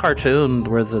that one cartoon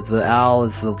where the owl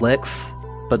is the licks,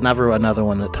 but never another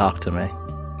one that talked to me.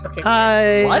 Okay.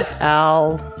 Hi, What?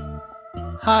 owl.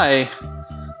 Hi.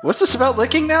 What's this about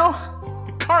licking now?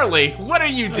 Carly, what are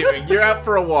you doing? You're out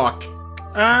for a walk.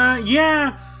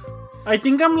 Yeah. I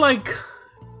think I'm like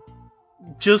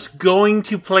just going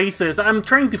to places. I'm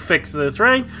trying to fix this,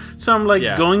 right? So I'm like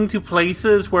Yeah. going to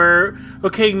places where,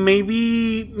 okay,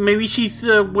 maybe she's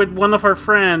with one of her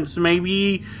friends.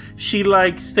 Maybe she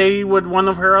like stayed with one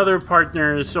of her other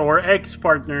partners or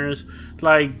ex-partners.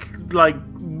 Like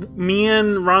me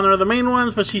and Ron are the main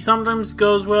ones, but she sometimes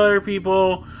goes with other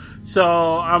people.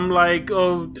 So I'm like,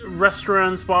 oh,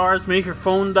 restaurants, bars. Maybe her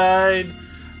phone died.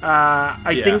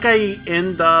 I think I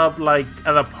end up like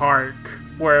at a park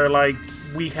where like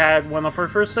we had one of our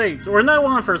first dates, or not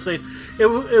one of our first dates.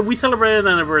 We celebrated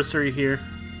an anniversary here.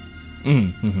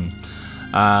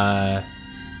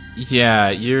 Yeah,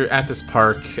 you're at this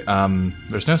park.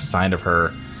 There's no sign of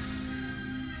her.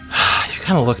 You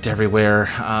kind of looked everywhere.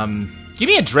 Give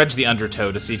me a dredge the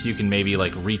undertow to see if you can maybe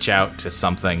like reach out to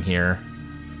something here.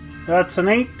 That's an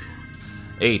 8.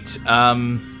 8.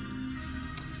 Trying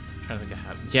to think of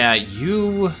how. Yeah,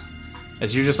 you,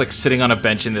 as you're just like sitting on a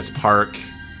bench in this park,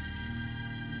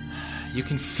 you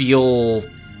can feel.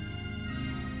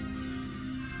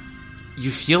 You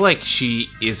feel like she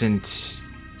isn't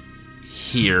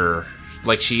here,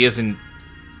 like she isn't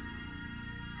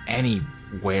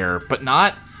anywhere, but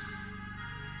not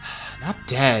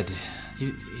dead.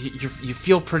 You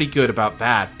feel pretty good about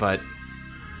that, but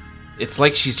it's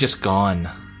like she's just gone.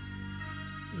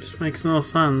 This makes no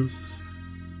sense.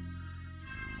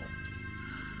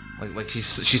 Like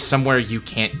she's somewhere you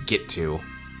can't get to.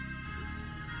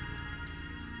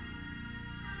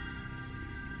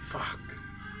 Fuck.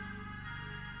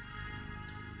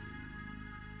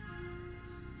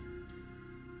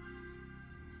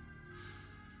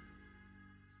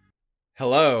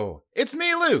 Hello, it's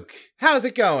me, Luke. How's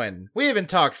it going? We haven't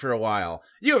talked for a while.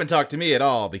 You haven't talked to me at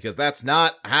all, because that's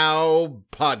not how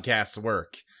podcasts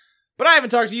work. But I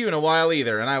haven't talked to you in a while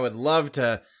either, and I would love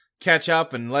to catch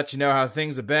up and let you know how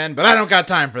things have been, but I don't got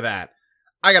time for that.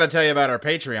 I gotta tell you about our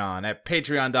Patreon at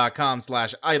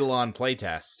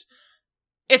patreon.com/eidolonplaytest.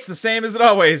 It's the same as it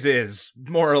always is,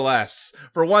 more or less.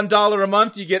 For $1 a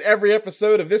month, you get every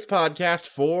episode of this podcast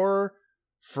for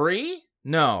free?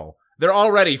 No. They're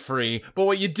already free, but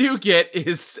what you do get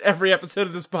is every episode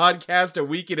of this podcast a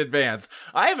week in advance.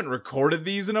 I haven't recorded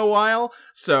these in a while,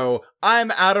 so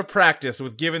I'm out of practice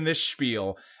with giving this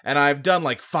spiel, and I've done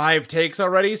like 5 takes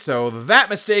already, so that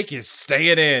mistake is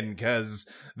staying in, because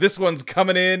this one's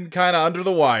coming in kind of under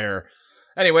the wire.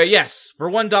 Anyway, yes, for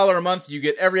 $1 a month, you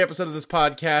get every episode of this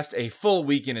podcast a full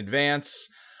week in advance.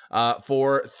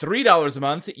 For $3 a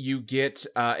month, you get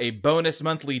a bonus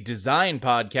monthly design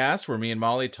podcast where me and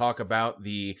Molly talk about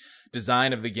the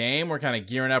design of the game. We're kind of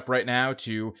gearing up right now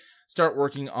to start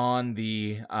working on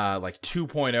the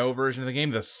 2.0 version of the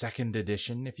game, the second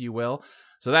edition, if you will.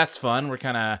 So that's fun. We're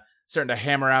kind of starting to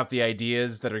hammer out the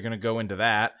ideas that are going to go into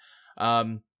that.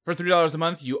 For $3 a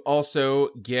month, you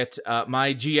also get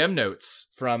my GM notes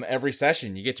from every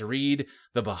session. You get to read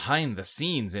the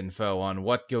behind-the-scenes info on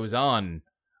what goes on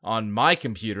my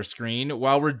computer screen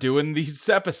while we're doing these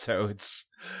episodes.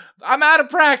 I'm out of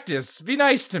practice. Be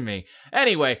nice to me.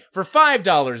 Anyway, for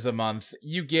 $5 a month,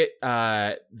 you get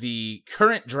the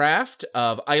current draft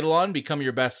of Eidolon Become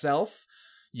Your Best Self.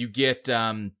 You get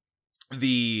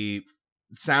the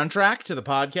soundtrack to the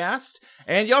podcast,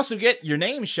 and you also get your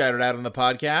name shouted out on the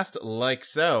podcast, like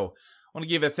so. I want to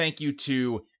give a thank you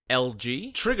to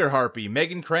LG, Trigger Harpy,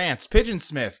 Megan Krantz, Pigeon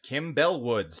Smith, Kim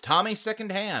Bellwoods, Tommy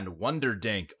Secondhand, Wonder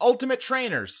Dink, Ultimate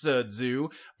Trainer,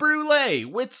 Sudzu, Brule,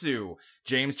 Witsu,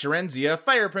 James Terenzia,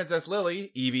 Fire Princess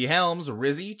Lily, Evie Helms,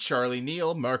 Rizzy, Charlie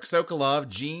Neal, Mark Sokolov,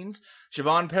 Jeans,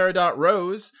 Siobhan Peridot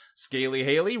Rose, Scaly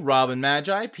Haley, Robin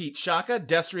Magi, Pete Shaka,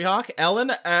 Destry Hawk,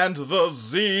 Ellen, and the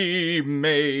Z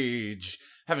Mage.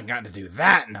 Haven't gotten to do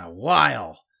that in a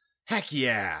while. Heck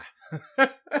yeah.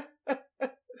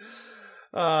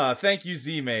 Thank you,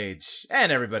 Z-Mage,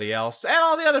 and everybody else, and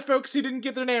all the other folks who didn't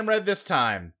get their name read this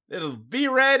time. It'll be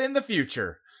read in the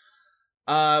future.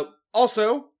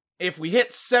 Also, if we hit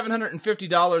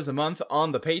 $750 a month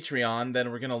on the Patreon, then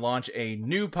we're going to launch a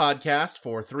new podcast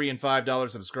for $3 and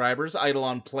 $5 subscribers,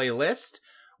 Eidolon Playlist,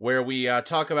 where we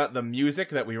talk about the music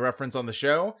that we reference on the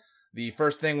show. The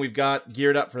first thing we've got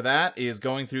geared up for that is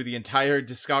going through the entire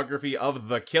discography of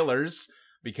The Killers,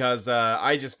 because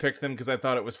I just picked them because I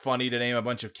thought it was funny to name a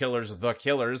bunch of killers The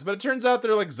Killers, but it turns out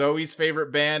they're like Zoe's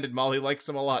favorite band, and Molly likes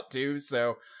them a lot too,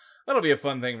 so that'll be a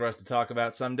fun thing for us to talk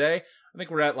about someday. I think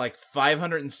we're at like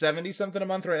 570 something a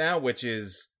month right now, which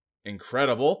is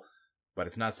incredible, but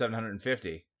it's not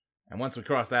 750. And once we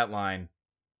cross that line,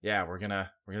 yeah, we're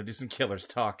gonna do some Killers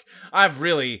talk. I've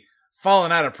really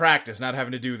fallen out of practice not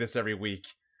having to do this every week.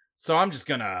 So I'm just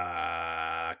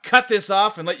gonna cut this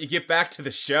off and let you get back to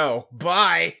the show.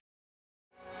 Bye!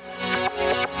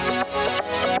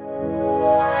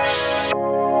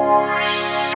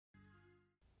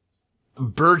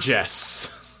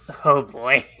 Burgess. Oh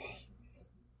boy.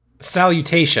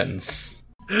 Salutations.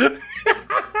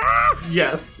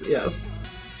 Yes.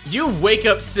 You wake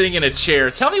up sitting in a chair.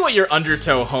 Tell me what your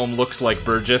Undertow home looks like,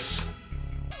 Burgess.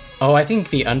 Oh, I think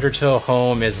the Undertow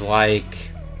home is like...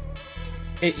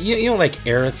 You know, like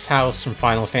Aerith's house from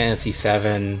Final Fantasy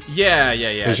VII? Yeah.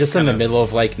 It's just in the middle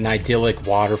of, like, an idyllic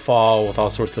waterfall with all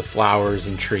sorts of flowers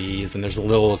and trees, and there's a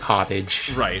little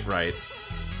cottage. Right.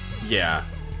 Yeah.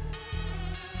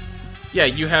 Yeah,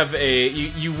 you have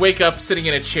you wake up sitting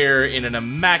in a chair in an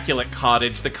immaculate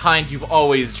cottage, the kind you've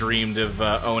always dreamed of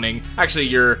owning. Actually,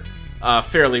 you're a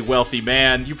fairly wealthy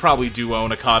man. You probably do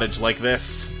own a cottage like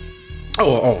this.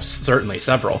 Oh, certainly,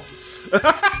 several.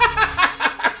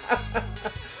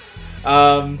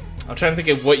 I'm trying to think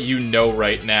of what you know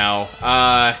right now.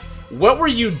 What were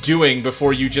you doing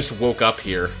before you just woke up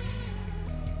here?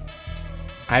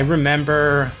 I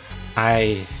remember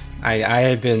I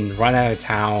had been run out of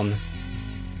town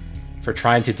for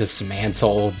trying to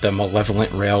dismantle the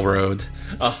malevolent railroad.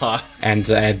 Uh-huh. And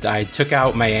I took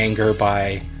out my anger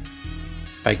by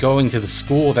going to the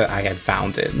school that I had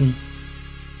founded.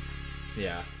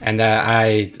 Yeah. And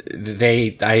I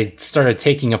started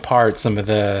taking apart some of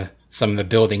the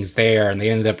buildings there, and they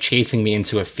ended up chasing me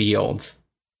into a field.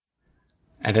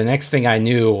 And the next thing I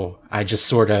knew, I just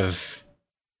sort of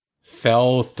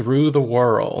fell through the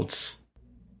worlds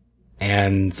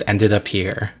and ended up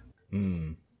here.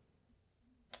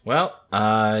 Well,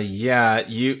 yeah,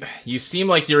 you seem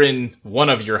like you're in one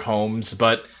of your homes,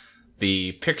 but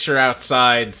the picture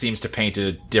outside seems to paint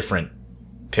a different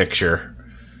picture.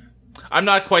 I'm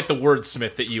not quite the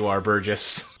wordsmith that you are,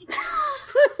 Burgess.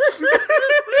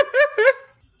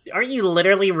 Are you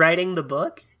literally writing the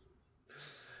book?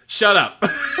 Shut up.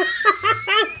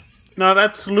 No,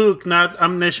 that's Luke, not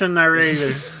omniscient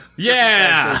narrator.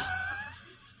 Yeah!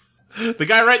 The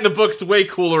guy writing the book's way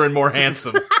cooler and more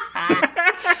handsome.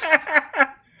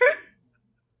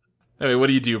 Anyway, what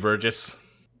do you do, Burgess?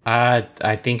 I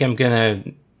think I'm gonna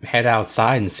head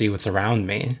outside and see what's around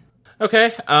me.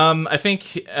 Okay, I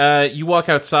think you walk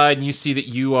outside and you see that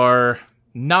you are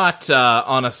not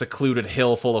on a secluded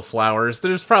hill full of flowers.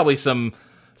 There's probably some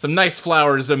nice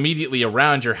flowers immediately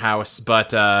around your house,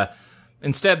 but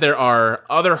instead there are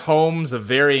other homes of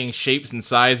varying shapes and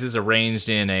sizes arranged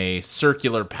in a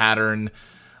circular pattern.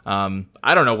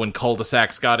 I don't know when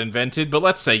cul-de-sacs got invented, but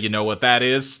let's say you know what that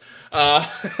is.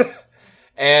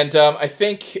 And I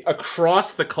think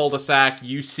across the cul-de-sac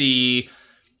you see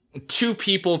two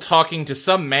people talking to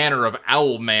some manner of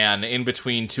owl man in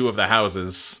between two of the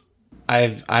houses.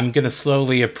 I'm gonna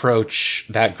slowly approach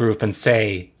that group and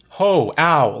say, "Ho,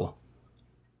 owl!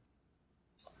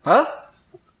 Huh?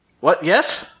 What?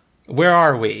 Yes? Where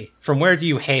are we? From where do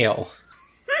you hail?"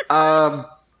 Don't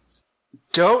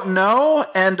know,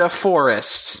 and a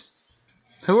forest.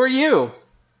 Who are you?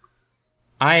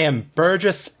 I am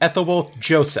Burgess Ethelwolf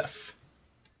Joseph,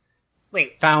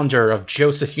 Wait, founder of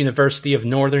Joseph University of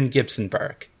Northern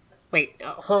Gibsonburg.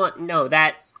 hold on. No,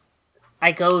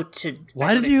 I go to.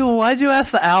 Why'd you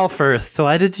ask the owl first? So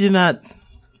why did you not?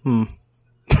 Ron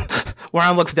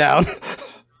looks down.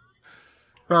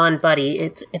 Ron, buddy,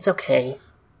 it's okay.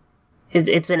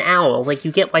 It's an owl. Like,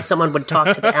 you get why someone would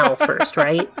talk to the owl first,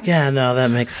 right? Yeah, no, that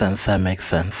makes sense.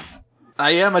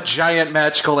 I am a giant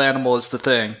magical animal is the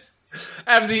thing.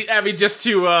 Abby, just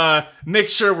to make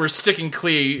sure we're sticking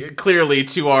clearly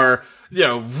to our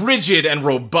rigid and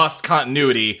robust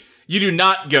continuity, you do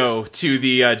not go to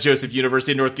the Joseph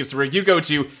University of North Gibsonburg. You go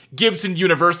to Gibson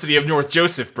University of North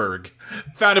Josephburg,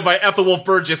 founded by Ethelwolf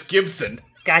Burgess Gibson.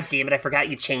 God damn it, I forgot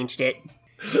you changed it.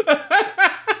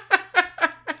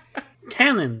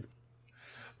 Canon.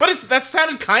 But that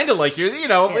sounded kind of like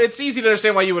it's easy to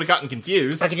understand why you would have gotten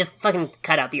confused. I could just fucking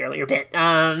cut out the earlier bit.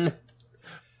 Yeah.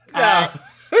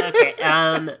 Okay,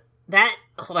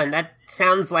 hold on, that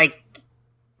sounds like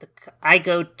I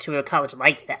go to a college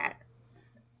like that.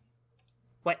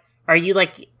 What, are you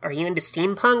into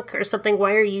steampunk or something?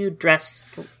 Why are you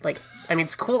dressed like,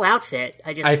 it's a cool outfit.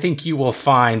 I think you will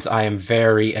find I am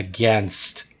very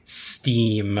against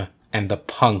steam and the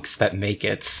punks that make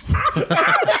it.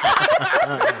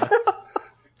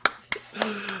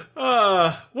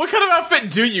 What kind of outfit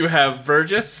do you have,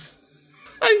 Burgess?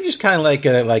 I'm just kind of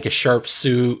like a sharp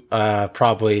suit,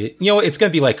 probably. It's going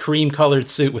to be like cream-colored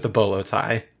suit with a bolo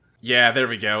tie. Yeah, there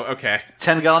we go. Okay.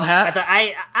 10-gallon hat?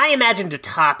 I imagined a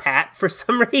top hat for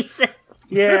some reason.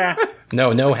 Yeah.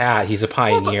 No hat. He's a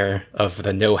pioneer of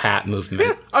the no hat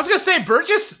movement. I was going to say,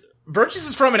 Burgess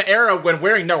is from an era when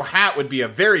wearing no hat would be a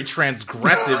very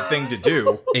transgressive thing to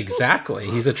do. Exactly.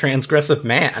 He's a transgressive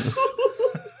man.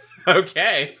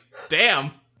 Okay.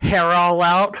 Damn. Hair all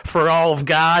out for all of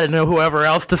God and whoever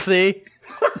else to see.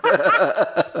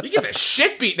 You get the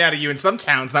shit beaten out of you in some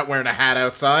towns not wearing a hat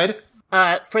outside.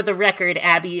 For the record,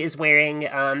 Abby is wearing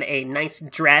a nice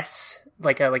dress,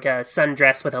 like a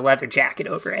sundress with a leather jacket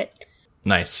over it.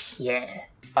 Nice. Yeah.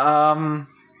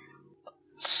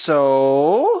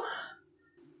 So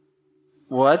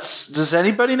does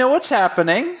anybody know what's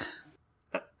happening?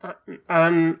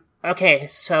 Okay,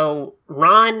 so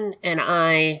Ron and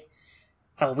I,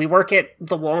 we work at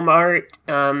the Walmart,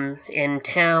 in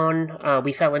town.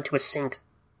 We fell into a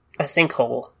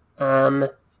sinkhole, and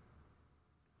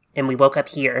we woke up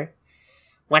here.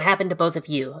 What happened to both of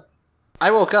you?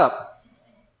 I woke up.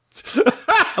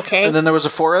 Okay. And then there was a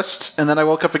forest, and then I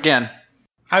woke up again.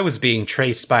 I was being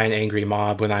traced by an angry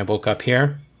mob when I woke up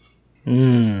here.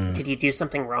 Did you do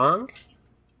something wrong?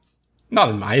 Not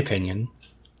in my opinion.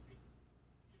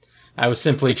 I was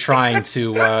simply trying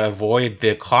to avoid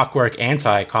the clockwork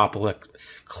anti-apocalypse.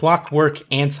 Clockwork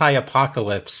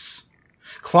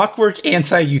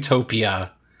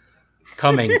anti-utopia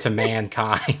coming to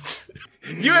mankind.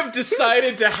 You have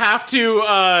decided to have to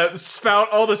spout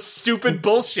all the stupid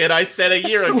bullshit I said a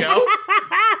year ago.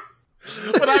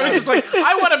 But I was just like,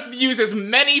 I want to use as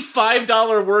many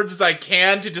 $5 words as I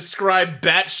can to describe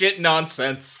batshit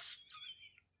nonsense.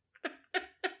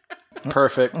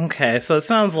 Perfect. Okay, so it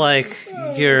sounds like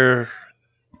you're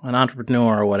an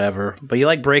entrepreneur or whatever, but you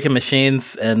like breaking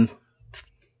machines and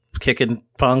kicking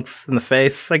punks in the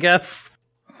face, I guess?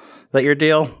 Is that your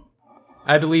deal?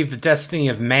 I believe the destiny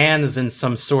of man is in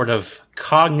some sort of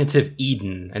cognitive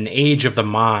Eden, an age of the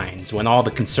mind, when all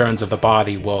the concerns of the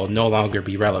body will no longer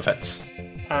be relevant.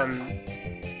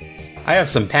 I have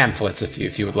some pamphlets if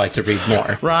you would like to read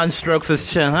more. Ron strokes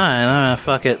his chin. All right,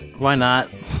 fuck it. Why not?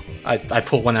 I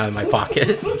pull one out of my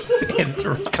pocket.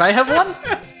 Can I have one?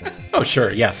 Oh,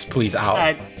 sure. Yes, please.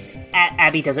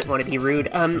 Abby doesn't want to be rude.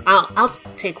 I'll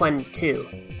take one too.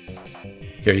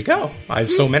 Here you go. I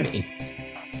have so many.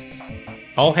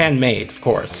 All handmade, of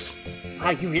course. Wow,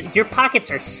 your pockets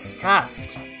are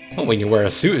stuffed. Well, when you wear a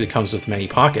suit, it comes with many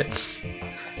pockets.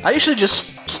 I usually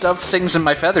just stuff things in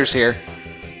my feathers here.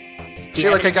 See,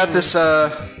 like I got this,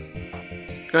 Go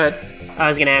ahead. I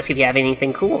was gonna ask if you have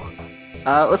anything cool.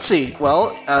 Let's see.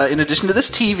 Well, in addition to this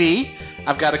TV,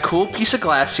 I've got a cool piece of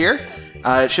glass here.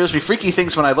 It shows me freaky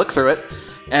things when I look through it.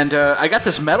 And I got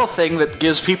this metal thing that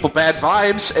gives people bad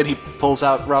vibes, and he pulls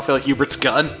out Raphael Hubert's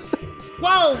gun.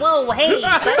 Whoa, hey!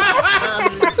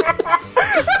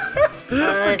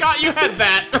 Forgot you had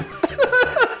that.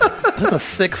 That's a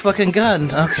sick fucking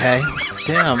gun. Okay.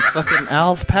 Damn, fucking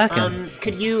Al's packing.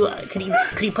 Could you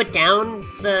put down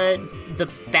the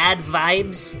bad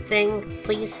vibes thing,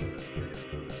 please?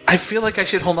 I feel like I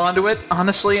should hold on to it.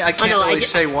 Honestly, I can't really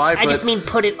say why. I just mean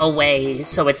put it away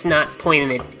so it's not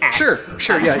pointing it at. Sure.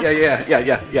 us.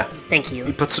 Yeah. Thank you.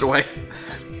 He puts it away.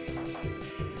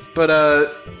 But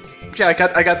yeah,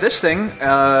 I got this thing,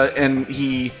 and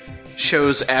he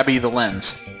shows Abby the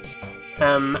lens.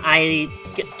 I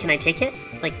Can I take it?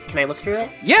 Like, can I look through it?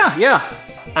 Yeah.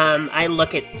 I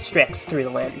look at Strix through the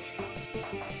lens.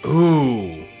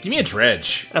 Ooh. Give me a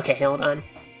dredge. Okay, hold on.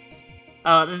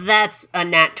 That's a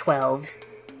nat 12.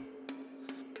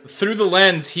 Through the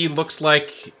lens, he looks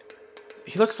like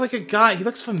a guy. He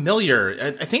looks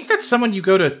familiar. I think that's someone you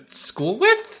go to school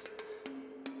with?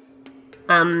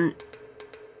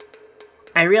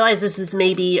 I realize this is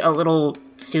maybe a little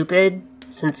stupid,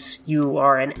 since you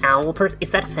are an owl person.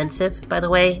 Is that offensive, by the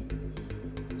way?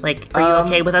 Like, are you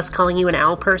okay with us calling you an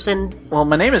owl person? Well,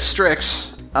 my name is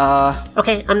Strix.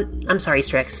 Okay, I'm sorry,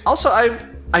 Strix. Also,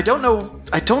 I don't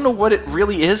know what it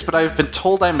really is, but I've been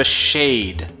told I'm a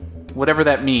shade. Whatever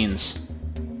that means.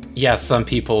 Yes, some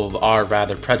people are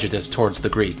rather prejudiced towards the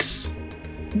Greeks.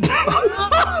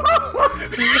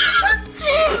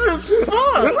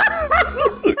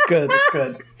 Good.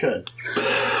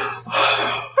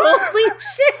 Holy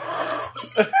shit!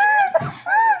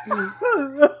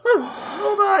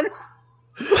 Hold on.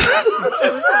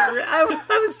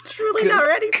 I was truly not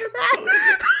ready for that.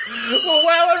 Well,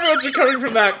 while everyone's recovering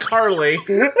from that, Carly. Yeah,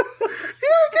 give me a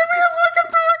fucking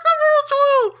to recover as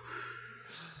well.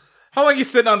 How long are you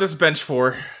sitting on this bench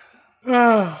for?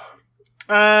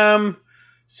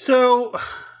 So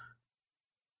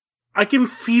I can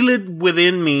feel it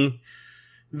within me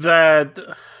that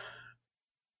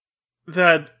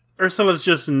Ursula's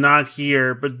just not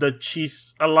here, but that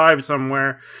she's alive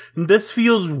somewhere. And this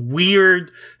feels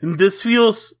weird, and this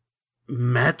feels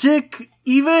magic,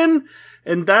 even.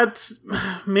 And that's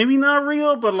maybe not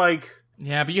real, but like...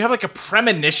 Yeah, but you have like a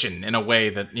premonition in a way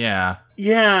that, yeah.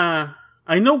 Yeah.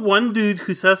 I know one dude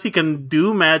who says he can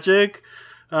do magic.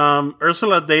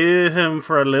 Ursula dated him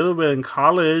for a little bit in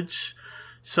college.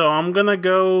 So I'm gonna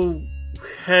go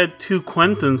head to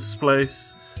Quentin's place.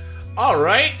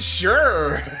 Alright,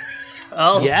 sure.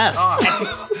 Oh, Yes.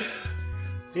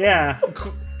 Yeah.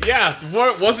 Yeah,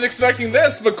 wasn't expecting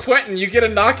this, but Quentin, you get a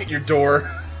knock at your door.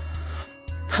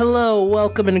 Hello,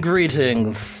 welcome and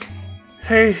greetings.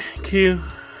 Hey, Q.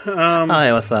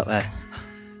 Hi, what's up, hey?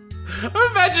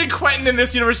 I'm imagining Quentin in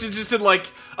this universe is just in like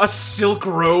a silk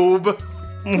robe.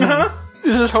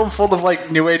 This is home full of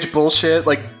like new age bullshit.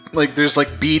 Like there's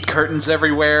like bead curtains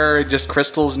everywhere, just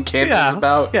crystals and candles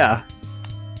about. Yeah.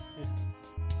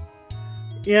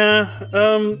 Yeah,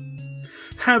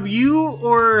 have you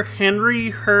or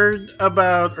Henry heard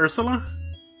about Ursula?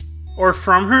 Or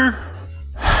from her?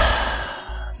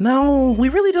 No, we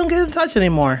really don't get in touch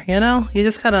anymore, you know? You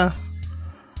just kind of...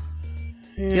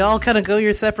 Y'all kind of go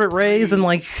your separate ways and,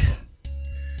 like...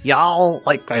 Y'all,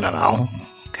 like, I don't know...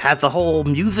 Have the whole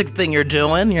music thing you're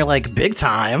doing. You're, like, big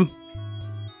time.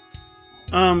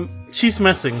 She's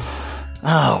missing.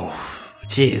 Oh,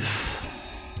 jeez.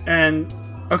 And,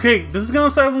 okay, this is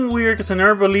gonna sound weird because I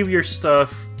never believe your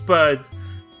stuff, but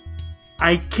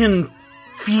I can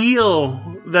feel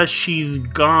that she's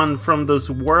gone from this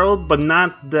world, but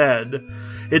not dead.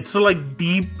 It's like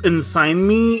deep inside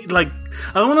me. Like,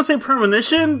 I don't want to say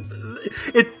premonition.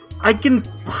 I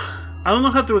don't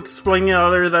know how to explain it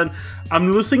other than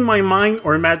I'm losing my mind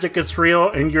or magic is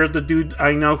real and you're the dude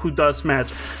I know who does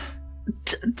magic.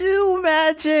 Do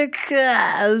magic.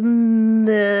 You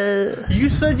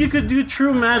said you could do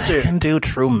true I magic. can do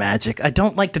true magic. I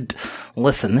don't like to...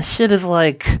 Listen, this shit is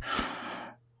like...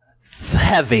 It's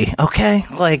heavy, okay?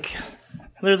 Like,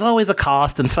 there's always a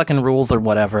cost and fucking rules or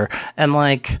whatever. And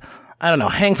like, I don't know,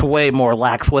 Hank's way more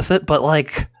lax with it, but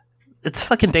like, it's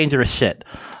fucking dangerous shit.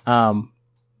 But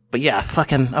yeah,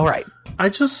 fucking, alright.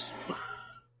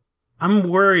 I'm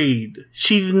worried.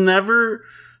 She's never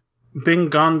been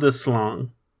gone this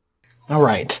long.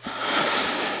 Alright.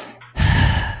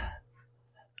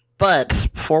 But,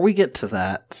 before we get to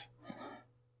that,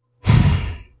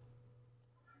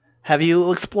 have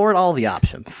you explored all the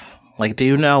options? Like, do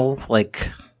you know, like,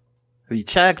 have you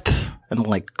checked and,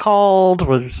 like, called?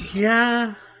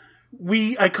 Yeah.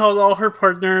 I called all her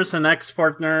partners and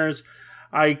ex-partners.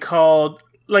 I called,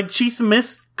 like, she's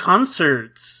missed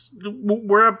concerts.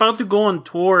 We're about to go on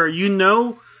tour. You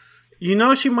know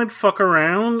she might fuck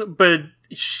around, but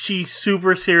she's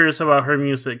super serious about her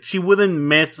music. She wouldn't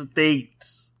miss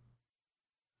dates.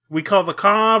 We called the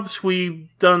cops. We've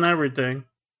done everything.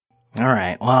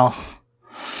 Alright, well,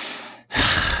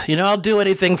 I'll do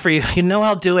anything for you.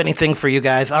 I'll do anything for you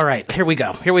guys. Alright, here we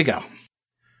go.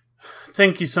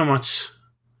 Thank you so much.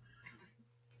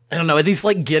 I don't know, is he,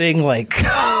 like, getting, like,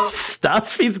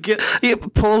 stuff? He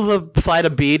pulls aside a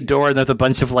bead door, and there's a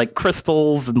bunch of, like,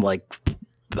 crystals and, like,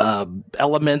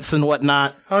 elements and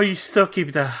whatnot. Oh, you still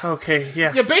keep that. Okay,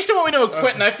 yeah. Yeah, based on what we know of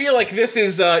Quentin, I feel like this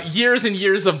is years and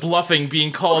years of bluffing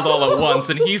being called all at once,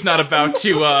 and he's not about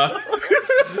to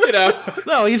you know.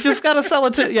 No, he's just got to sell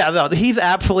it to. Yeah, no, he's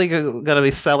absolutely going to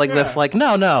be selling this. Like,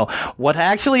 no. What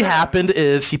actually happened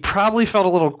is he probably felt a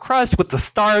little crushed with the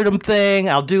stardom thing.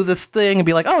 I'll do this thing and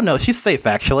be like, oh no, she's safe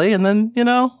actually, and then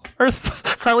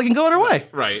Carly can go on her way.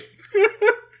 Right.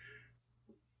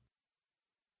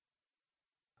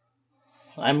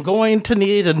 I'm going to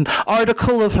need an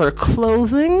article of her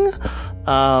clothing,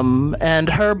 and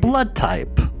her blood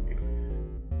type.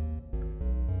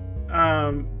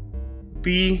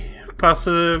 B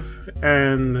positive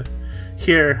and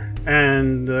here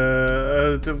and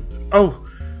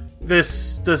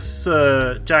this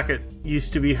jacket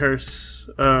used to be hers.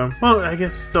 Well, I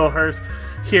guess still hers.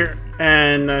 Here,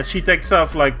 and she takes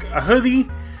off like a hoodie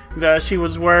that she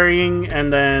was wearing,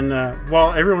 and then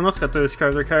while everyone else got to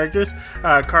describe their characters,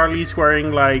 Carly's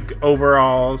wearing like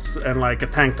overalls and like a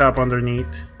tank top underneath.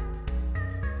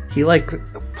 He like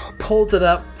pulls it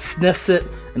up, sniffs it,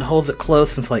 and holds it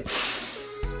close, and it's like,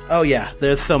 oh yeah,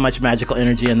 there's so much magical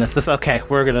energy in this. Okay,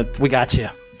 we got you.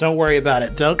 Don't worry about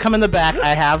it. Don't come in the back.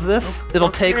 I have this.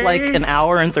 It'll take like an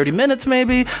hour and 30 minutes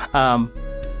maybe.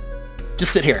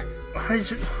 Just sit here.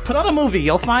 Put on a movie.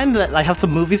 You'll find that I have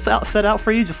some movies set out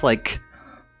for you. Just like,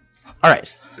 all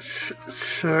right.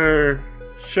 Sure.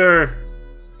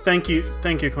 Thank you,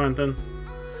 Quentin.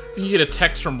 You get a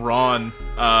text from Ron.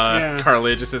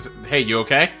 Carly just says, "Hey, you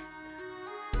okay?"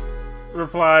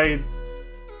 Replied,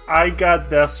 "I got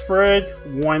desperate.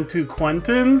 Went to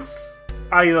Quentin's.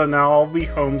 I don't know. I'll be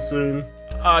home soon."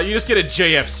 You just get a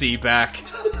JFC back.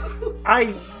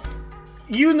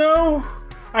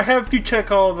 I have to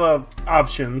check all the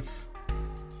options.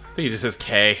 I think he just says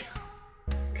K.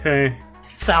 Okay.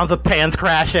 Sounds of pans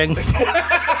crashing.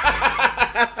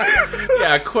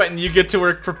 Yeah, Quentin, you get to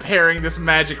work preparing this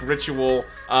magic ritual.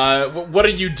 What are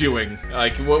you doing?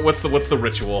 Like, what's the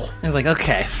ritual? He's like,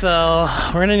 okay, so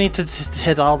we're gonna need to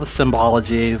hit all the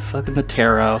symbology, fucking the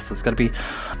tarot. So it's gotta be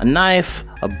a knife,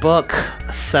 a book,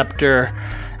 a scepter,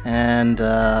 and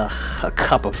a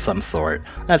cup of some sort.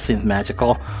 That seems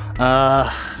magical.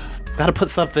 Gotta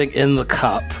put something in the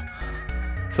cup.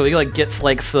 So he like gets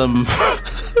like some.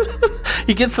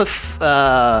 He gets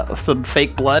some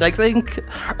fake blood, I think.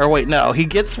 Or wait, no. He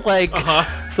gets like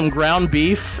some ground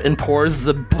beef and pours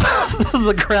the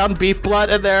the ground beef blood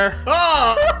in there.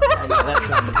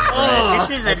 This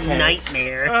is a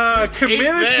nightmare.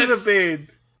 Committed to the bed.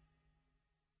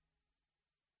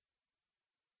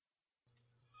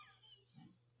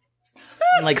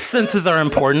 And, like, senses are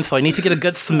important, so I need to get a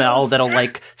good smell that'll,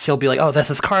 like, she'll be like, oh, this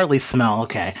is Carly's smell,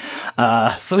 okay.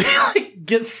 So he, like,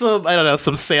 gets some, I don't know,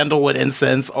 some sandalwood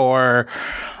incense or,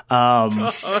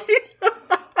 yeah,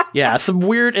 some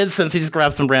weird incense. He just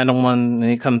grabs some random one, and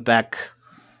he comes back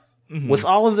with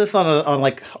all of this on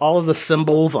like, all of the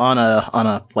symbols on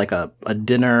a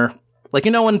dinner. Like,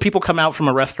 you know when people come out from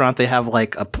a restaurant, they have,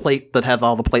 like, a plate that has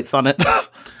all the plates on it?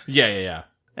 Yeah.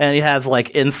 And he has, like,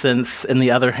 incense in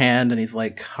the other hand, and he's,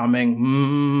 like, humming,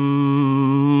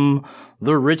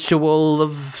 the ritual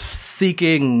of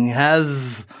seeking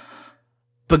has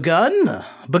begun.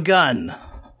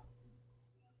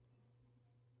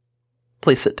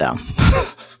 Please sit down.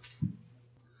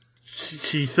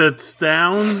 She sits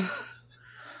down,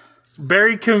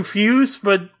 very confused,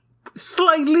 but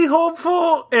slightly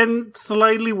hopeful, and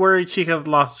slightly worried she has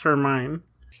lost her mind.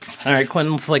 All right,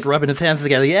 Quentin's like rubbing his hands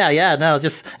together. Yeah, no,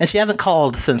 and she hasn't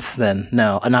called since then.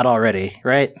 No, not already,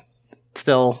 right?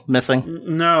 Still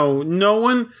missing? No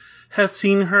one has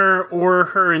seen her or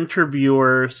her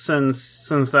interviewer since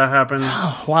that happened.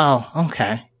 Oh, wow,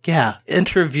 okay. Yeah,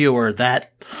 interviewer,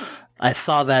 I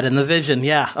saw that in the vision,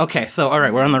 yeah. Okay, so, all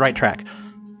right, we're on the right track.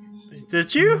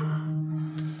 Did you?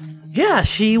 Yeah,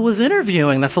 she was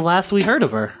interviewing. That's the last we heard of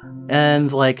her.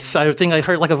 And, like, I think I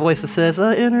heard, like, a voice that says,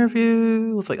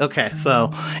 interview. It's like, okay,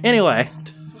 so, anyway.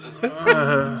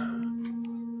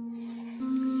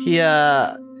 He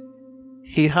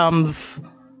hums,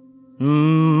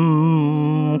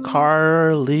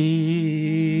 Carly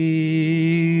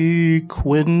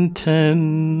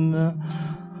Quentin,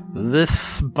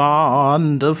 this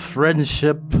bond of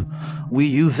friendship, we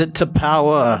use it to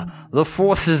power the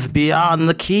forces beyond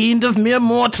the keen of mere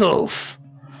mortals.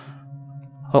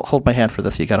 Hold my hand for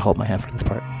this. You gotta hold my hand for this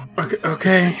part.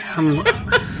 Okay. I'm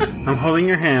holding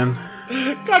your hand.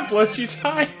 God bless you,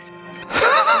 Ty.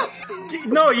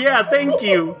 No, yeah, thank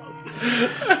you.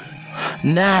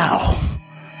 Now,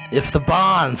 if the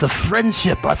bonds of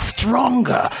friendship are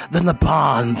stronger than the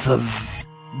bonds of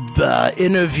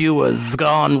interviewers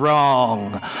gone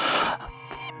wrong,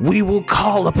 we will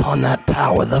call upon that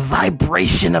power, the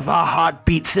vibration of our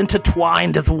heartbeats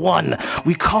intertwined as one.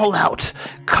 We call out,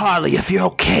 Carly, if you're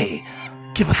okay,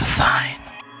 give us a sign.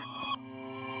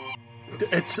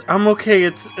 I'm okay.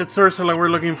 It's Ursula we're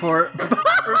looking for.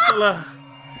 Ursula.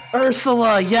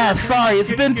 Ursula, yeah, sorry.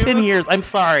 It's been 10 years. I'm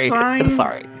sorry. Fine. I'm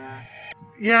sorry.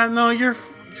 Yeah, no, you're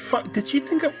did you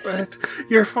think of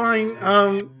you're fine.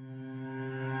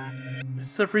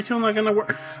 Is the ritual not gonna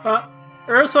work?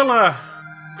 Ursula,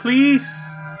 please.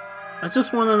 I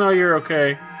just want to know you're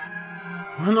okay.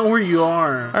 I want to know where you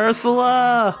are.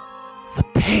 Ursula! The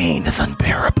pain is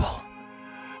unbearable.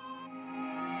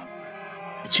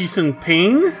 She's in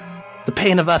pain? The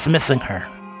pain of us missing her.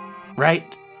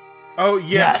 Right? Oh,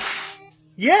 yes.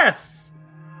 Yes!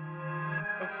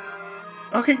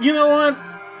 Okay, you know what?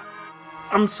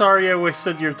 I'm sorry I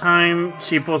wasted your time.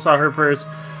 She pulls out her purse.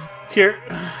 Here,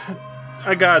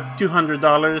 I got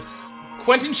 $200.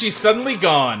 Quentin, she's suddenly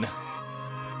gone.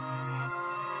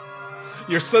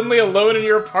 You're suddenly alone in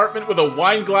your apartment with a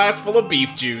wine glass full of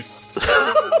beef juice.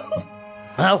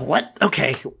 What?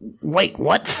 Okay. Wait,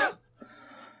 what?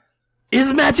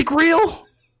 Is magic real?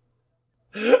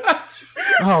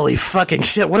 Holy fucking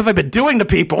shit, what have I been doing to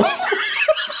people?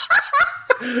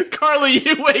 Carly,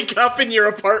 you wake up in your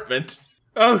apartment.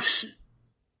 Oh,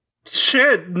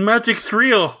 shit, magic's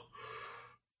real.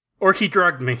 Or he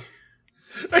drugged me.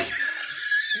 But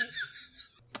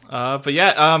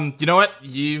yeah, you know what?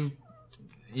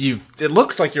 It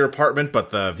looks like your apartment, but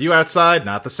the view outside,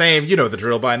 not the same. You know the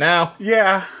drill by now.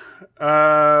 Yeah.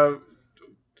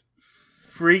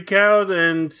 Freak out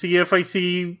and see if I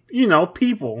see,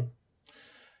 people.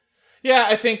 Yeah,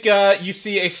 I think you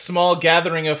see a small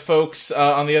gathering of folks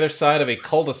on the other side of a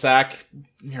cul-de-sac.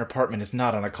 Your apartment is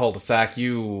not on a cul-de-sac.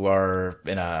 You are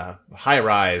in a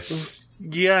high-rise.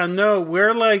 Yeah, no,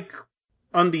 we're like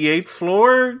on the 8th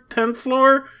floor, 10th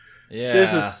floor.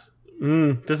 Yeah.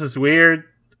 This is weird.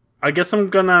 I guess I'm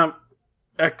gonna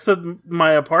exit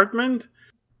my apartment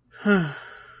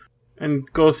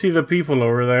and go see the people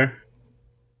over there.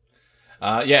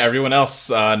 Yeah, everyone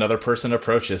else, another person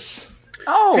approaches.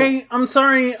 Oh! Hey, I'm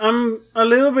sorry, I'm a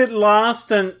little bit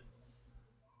lost and...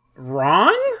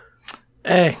 Ron?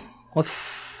 Hey,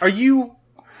 what's... Are you...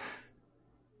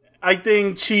 I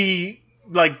think she,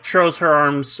 throws her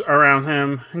arms around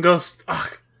him and goes,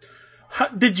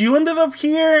 did you end up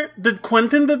here? Did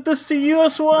Quentin did this to you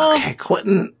as well? Okay,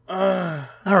 Quentin.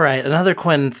 Alright, another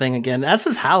Quentin thing again. That's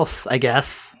his house, I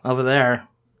guess, over there.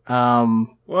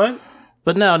 What?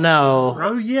 But no.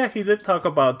 Oh yeah, he did talk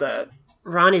about that.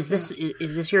 Ron, is this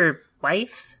your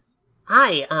wife?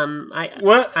 Hi,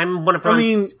 What? I'm one of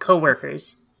Ron's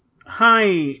co-workers.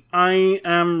 Hi, I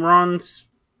am Ron's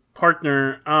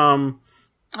partner.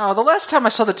 Oh, the last time I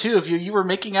saw the two of you, you were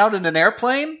making out in an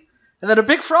airplane, and then a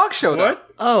big frog showed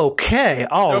up. What? Okay,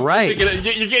 alright.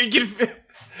 You get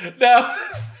no.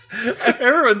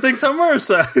 Everyone thinks I'm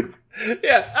Ursa.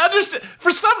 Yeah, understand.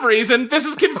 For some reason, this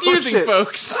is confusing, shit.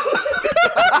 folks.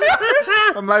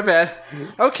 Oh, my bad.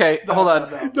 Okay, hold on.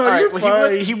 No, All right, you're well,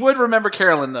 fine. he would remember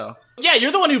Carolyn, though. Yeah,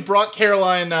 you're the one who brought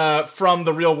Caroline from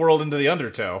the real world into the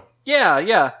Undertow.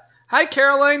 Yeah. Hi,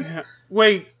 Caroline.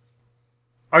 Wait,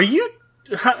 are you...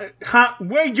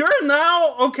 wait, you're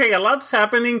now... Okay, a lot's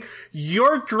happening.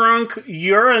 You're drunk.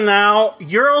 You're now...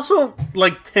 You're also,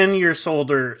 10 years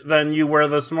older than you were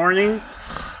this morning.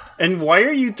 And why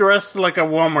are you dressed like a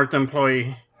Walmart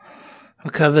employee?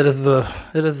 Because it is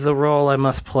the role I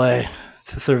must play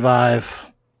to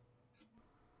survive.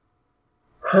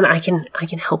 Ron, I can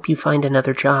help you find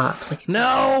another job.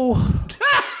 No!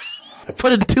 I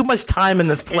put in too much time in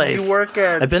this place. And you work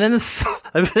at...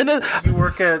 You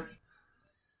work at...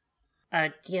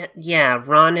 Yeah,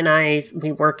 Ron and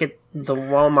we work at the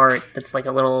Walmart that's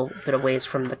a little bit of ways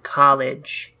from the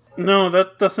college. No,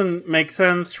 that doesn't make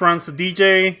sense. Ron's a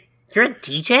DJ. You're a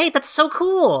DJ? That's so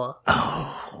cool!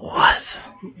 Oh, what?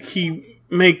 He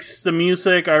makes the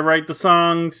music, I write the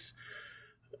songs,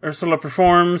 Ursula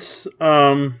performs.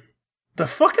 The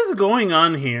fuck is going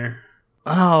on here?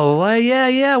 Oh, well,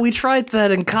 yeah, we tried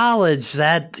that in college.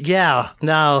 That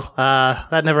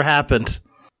never happened.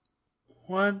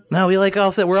 What? No, we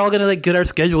all said we're all gonna get our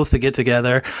schedules to get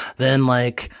together. Then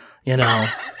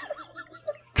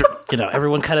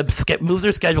everyone kind of moves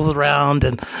their schedules around,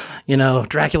 and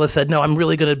Dracula said, "No, I'm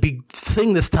really gonna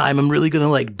sing this time. I'm really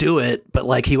gonna do it."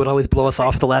 But he would always blow us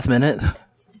off at the last minute.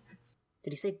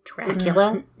 Did he say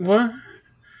Dracula? What?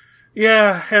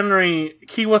 Yeah, Henry.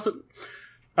 He wasn't.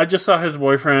 I just saw his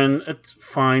boyfriend. It's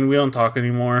fine. We don't talk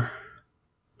anymore.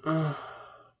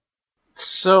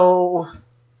 So,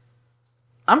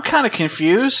 I'm kind of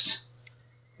confused.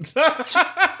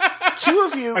 Two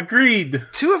of you Agreed.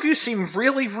 Two of you seem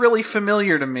really, really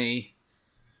familiar to me.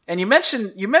 And you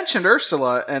mentioned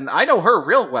Ursula, and I know her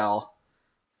real well.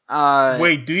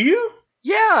 Wait, do you?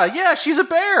 Yeah, she's a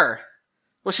bear.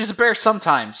 Well, she's a bear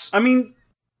sometimes. I mean,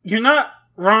 you're not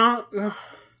wrong.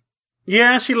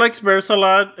 Yeah, she likes bears a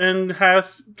lot and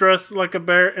has dressed like a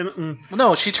bear. And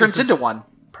No, she turns into one.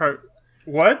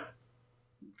 What?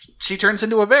 She turns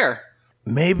into a bear.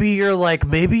 Maybe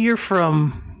you're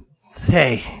from.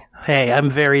 Hey, I'm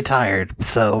very tired,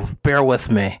 so bear with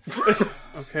me.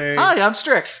 Okay. Hi, I'm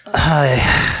Strix. Hi,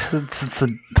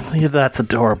 that's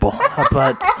adorable.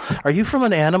 But are you from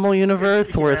an animal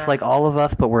universe where it's like all of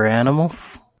us, but we're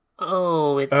animals?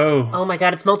 Oh my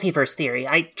god, it's multiverse theory.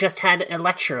 I just had a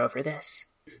lecture over this.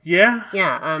 Yeah?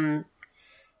 Yeah,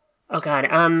 oh god,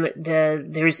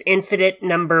 there's infinite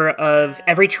number of...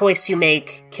 Every choice you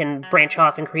make can branch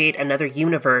off and create another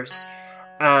universe.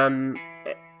 You're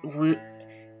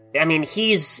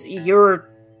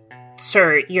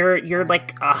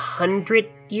like 100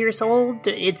 years old?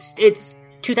 It's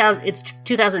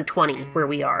 2020 where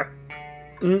we are.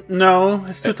 No,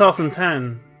 it's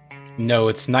 2010. No,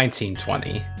 it's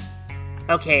 1920.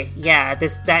 Okay, yeah,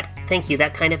 thank you,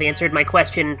 that kind of answered my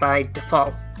question by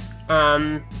default.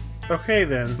 Okay,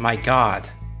 then. My god,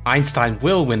 Einstein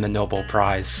will win the Nobel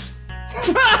Prize.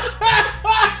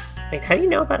 Wait, how do you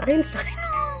know about Einstein?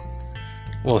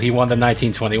 Well, he won the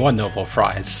 1921 Nobel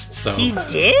Prize, so... He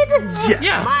did?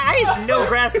 Yeah. I have no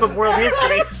grasp of world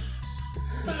history.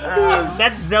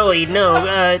 That's Zoe. No,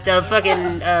 Abby's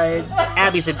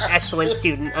an excellent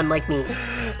student, unlike me.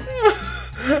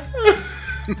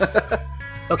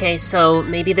 Okay, so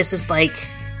maybe this is like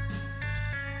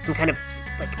some kind of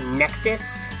like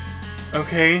nexus.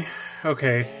 Okay.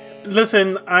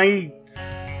 Listen, I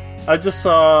just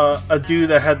saw a dude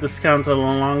that had discounted a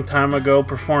long time ago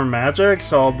perform magic,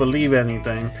 so I'll believe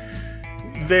anything.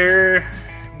 We're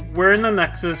in a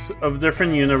nexus of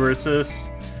different universes.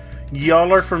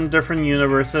 Y'all are from different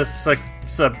universes,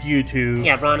 except you two.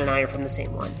 Yeah, Ron and I are from the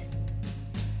same one.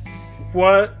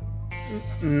 What?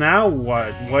 Now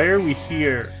what? Why are we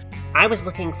here? I was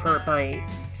looking for my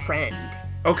friend.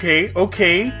 Okay.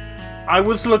 I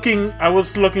was looking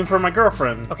for my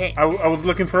girlfriend. Okay. I was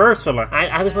looking for Ursula.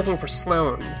 I was looking for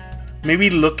Sloane. Maybe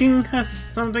looking has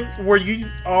something... Were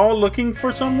you all looking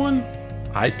for someone?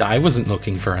 I wasn't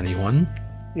looking for anyone.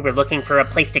 You were looking for a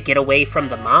place to get away from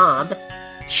the mob.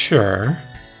 Sure.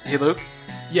 Hey, Luke.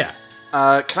 Yeah.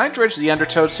 Can I dredge the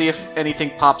Undertow, see if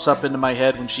anything pops up into my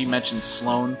head when she mentions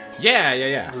Sloane?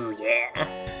 Yeah. Ooh, yeah.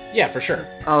 Yeah, for sure.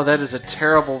 Oh, that is a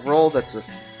terrible roll.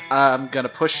 I'm gonna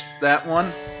push that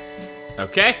one.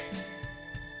 Okay.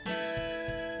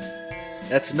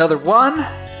 That's another 1.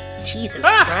 Jesus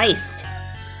Christ.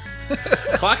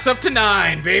 Clock's up to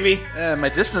 9, baby. My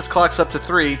dissonance clock's up to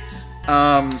 3.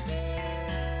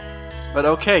 But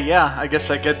okay, yeah. I guess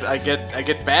I get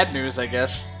bad news. I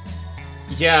guess.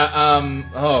 Yeah,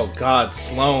 oh god,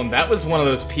 Sloane, that was one of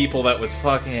those people that was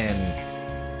fucking...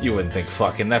 You wouldn't think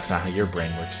fucking, that's not how your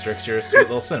brain works, Strix, you're a sweet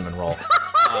little cinnamon roll.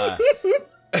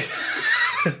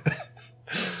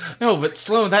 No, but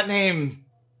Sloane, that name...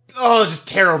 Oh, just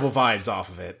terrible vibes off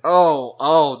of it. No,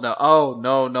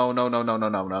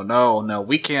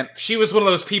 we can't... She was one of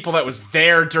those people that was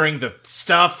there during the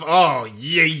stuff. Oh,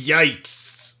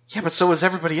 yikes. Yeah, but so was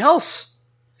everybody else.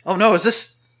 Oh no,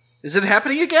 is it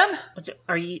happening again?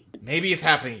 Are you... Maybe it's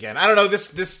happening again. I don't know,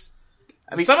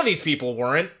 some of these people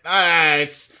weren't. That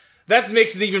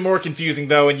makes it even more confusing,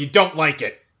 though, and you don't like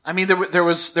it. I mean, there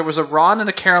was a Ron and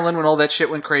a Carolyn when all that shit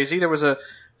went crazy. There was an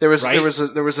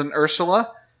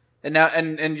Ursula, and now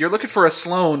and you're looking for a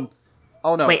Sloane.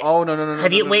 Oh no! Wait, oh no!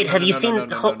 Have you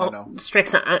seen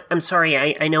Strix? I'm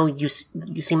sorry. I know you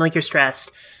seem like you're stressed.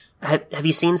 Have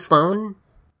you seen Sloane?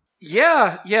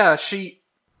 Yeah. I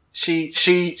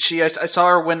saw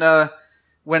her when the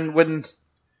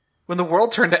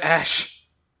world turned to ash.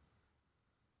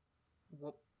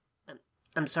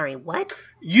 I'm sorry, what?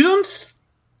 You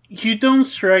don't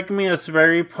strike me as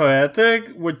very poetic,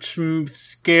 which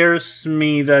scares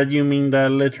me that you mean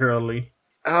that literally.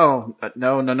 Oh,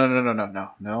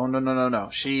 no.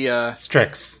 She,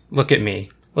 Strix, look at me.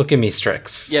 Look at me,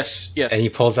 Strix. Yes. And he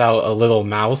pulls out a little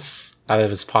mouse out of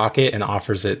his pocket and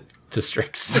offers it to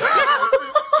Strix.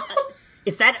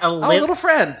 Is that a little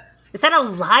friend? Is that a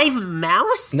live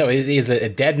mouse? No, it is a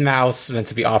dead mouse meant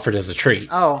to be offered as a treat.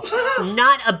 Oh.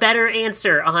 Not a better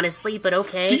answer, honestly, but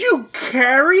okay. Do you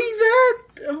carry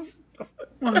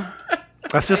that?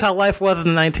 That's just how life was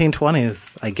in the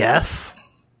 1920s, I guess.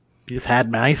 You just had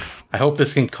mice. I hope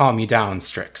this can calm you down,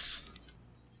 Strix.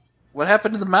 What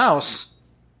happened to the mouse?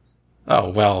 Oh,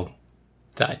 well,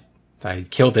 I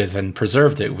killed it and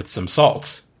preserved it with some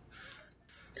salt.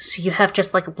 So you have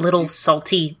just like little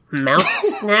salty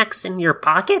mouse snacks in your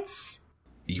pockets?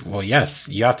 Well, yes,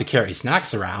 you have to carry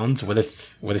snacks around. What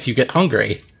if you get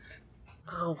hungry?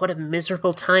 Oh, what a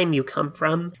miserable time you come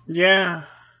from. Yeah.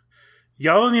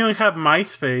 Y'all don't even have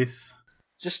MySpace.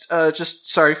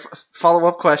 Sorry,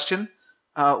 follow-up question.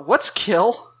 What's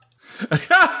kill?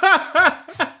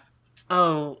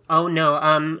 Oh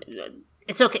no,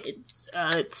 it's okay.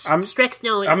 Strix,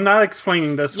 no. I'm not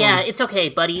explaining this Yeah, one. it's okay,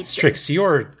 buddy. Strix,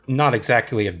 you're not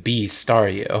exactly a beast, are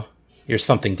you? You're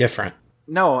something different.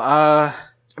 No, I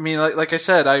mean, like I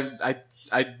said, I'm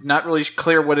not really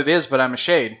clear what it is, but I'm a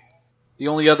shade. The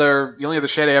only other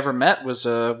shade I ever met was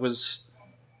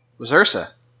Ursa.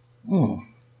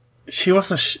 She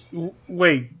was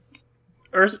wait.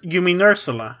 You mean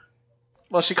Ursula?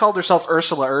 Well, she called herself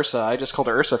Ursa. I just called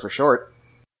her Ursa for short.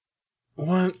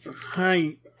 What?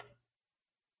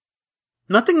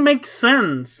 Nothing makes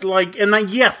sense.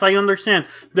 Yes, I understand.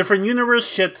 Different universe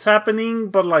shit's happening,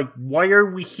 but why are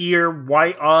we here?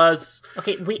 Why us?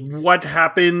 Okay, What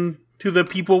happened to the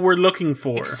people we're looking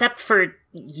for? except for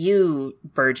you,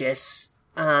 Burgess,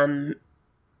 all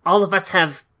of us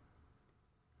have,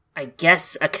 I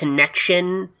guess, a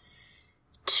connection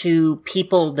to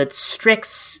people that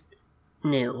Strix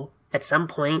knew at some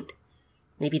point.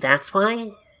 Maybe that's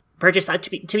why? Burgess, to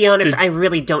be honest, I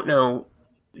really don't know.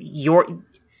 Your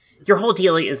whole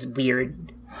deal is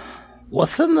weird.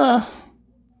 What's in the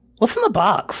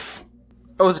box?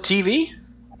 Oh, the TV?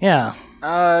 Yeah.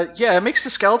 Yeah, it makes the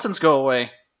skeletons go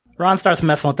away. Ron starts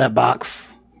messing with that box.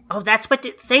 Oh, that's what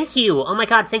did... Thank you! Oh my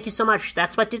god, thank you so much.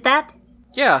 That's what did that?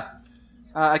 Yeah.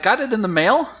 I got it in the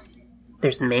mail.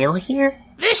 There's mail here?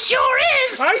 This sure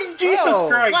is! Hi, Jesus Whoa.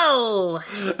 Christ! Whoa!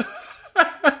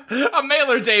 A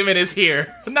mailer Damon is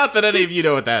here. Not that any of you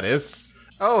know what that is.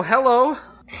 Oh, hello.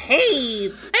 Hey!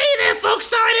 Hey there, folks.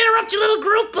 Sorry to interrupt your little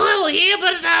group a little here,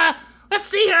 but, let's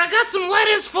see here. I got some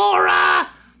letters for,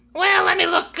 well, let me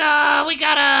look. We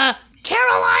got,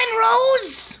 Caroline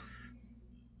Rose.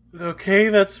 Okay,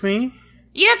 that's me.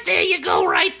 Yep, there you go,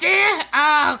 right there.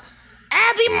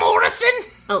 Abby Morrison.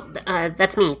 Oh,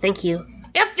 that's me, thank you.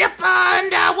 Yep,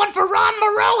 and, one for Ron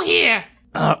Moreau here.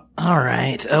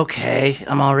 Alright, okay.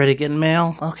 I'm already getting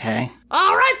mail? Okay.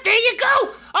 All right, there you go.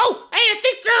 Oh, hey, I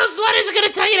think those letters are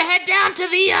gonna tell you to head down to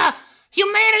the,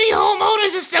 Humanity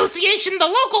Homeowners Association. The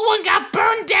local one got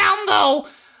burned down, though.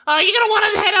 You're gonna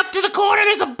want to head up to the corner.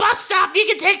 There's a bus stop you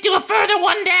can take to a further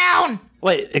one down.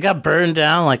 Wait, it got burned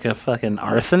down like a fucking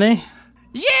arsony?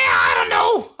 Yeah, I don't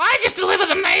know. I just deliver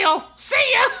the mail. See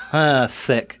ya.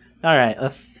 Sick. Alright,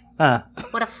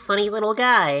 What a funny little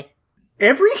guy.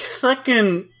 Every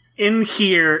second in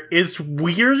here is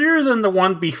weirder than the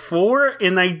one before,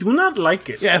 and I do not like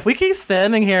it. yeah, if we keep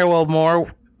standing here while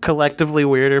more collectively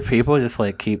weirder people just,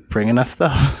 keep bringing us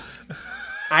stuff.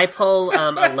 I pull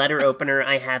a letter opener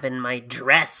I have in my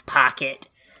dress pocket.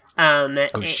 Oh,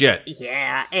 shit.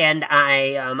 Yeah, and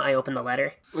I open the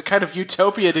letter. What kind of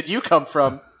utopia did you come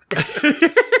from?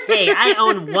 Hey, I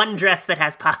own one dress that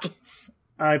has pockets.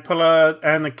 I pull out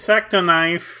an X-Acto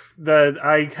knife that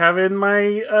I have in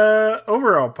my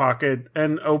overall pocket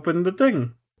and open the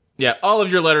thing. Yeah, all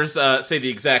of your letters say the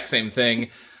exact same thing.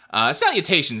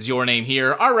 Salutations, Your Name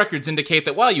here. Our records indicate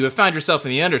that while you have found yourself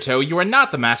in the Undertow, you are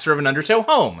not the master of an Undertow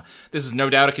home. This is no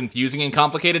doubt a confusing and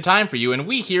complicated time for you, and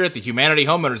we here at the Humanity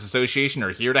Homeowners Association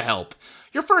are here to help.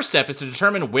 Your first step is to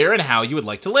determine where and how you would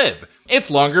like to live. It's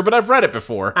longer, but I've read it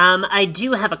before. I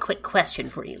do have a quick question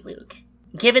for you, Luke.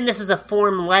 Given this is a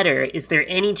form letter, is there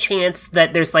any chance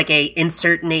that there's a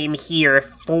insert name here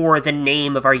for the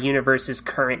name of our universe's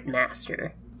current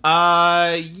master?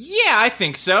 Yeah, I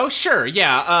think so. Sure,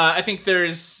 yeah. I think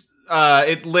there's,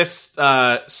 it lists,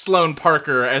 Sloane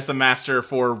Parker as the master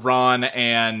for Ron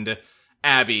and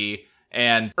Abby,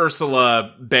 and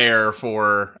Ursula Bear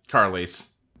for Charlie's.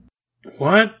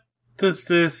 What does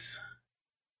this...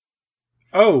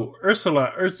 Oh,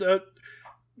 Ursula.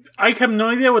 I have no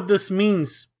idea what this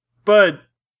means, but...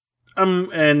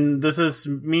 and this is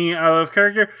me out of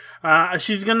character.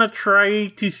 She's gonna try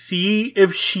to see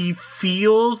if she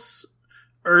feels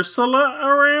Ursula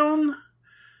around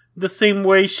the same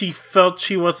way she felt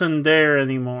she wasn't there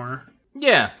anymore.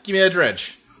 Yeah, give me that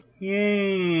dredge.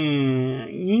 Yeah.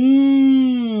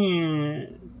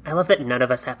 I love that none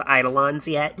of us have Eidolons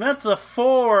yet. That's a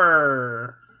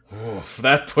 4. Oof,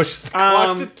 that pushes the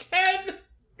clock to 10.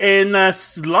 And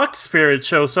Luck Spirit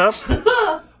shows up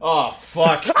Oh,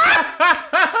 fuck.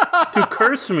 to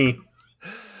curse me.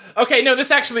 Okay, no,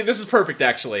 this is perfect,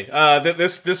 actually.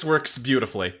 This works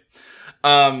beautifully.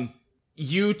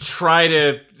 You try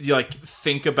to,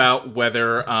 think about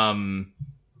whether,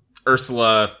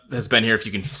 Ursula has been here, if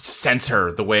you can sense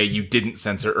her the way you didn't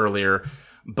sense her earlier.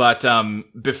 But,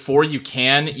 before you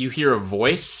can, you hear a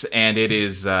voice, and it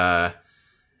is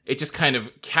it just kind of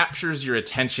captures your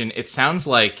attention. It sounds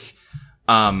like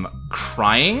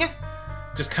crying,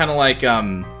 just kind of like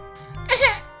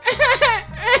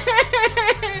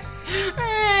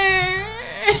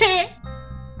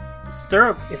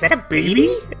Is that a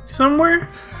baby somewhere?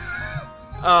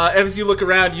 As you look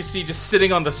around, you see just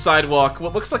sitting on the sidewalk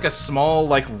what looks like a small,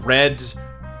 like, red,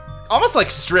 almost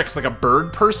like Strix, like a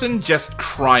bird person, just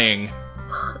crying.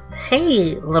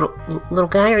 Hey, little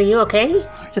guy, are you okay?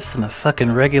 We're just in a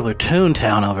fucking regular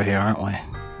Toontown over here, aren't we?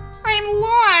 I'm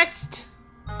lost.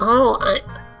 Oh,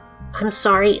 I'm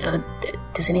sorry.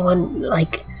 Does anyone,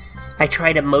 like... I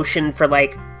try to motion for,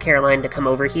 like, Caroline to come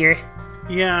over here.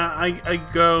 Yeah, I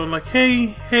go like,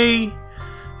 hey,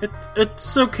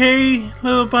 it's okay,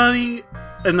 little buddy.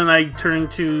 And then I turn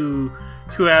to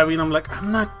Abby and I'm like,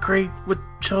 I'm not great with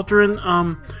children.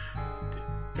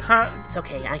 It's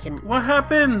okay, I can... What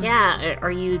happened? Yeah,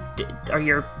 are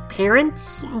your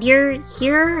parents near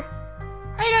here?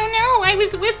 I don't know. I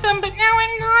was with them, but now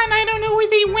I'm not. I don't know where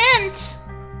they went.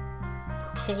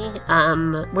 Okay,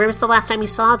 where was the last time you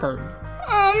saw them?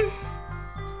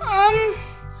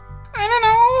 I don't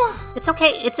know. It's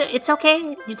okay, it's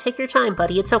okay. You take your time,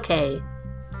 buddy, it's okay.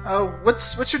 Oh,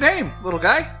 what's your name, little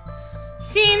guy?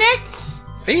 Phoenix?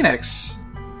 Phoenix.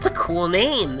 It's a cool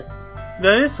name.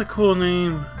 That is a cool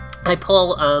name. I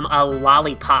pull a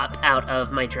lollipop out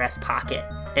of my dress pocket,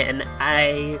 and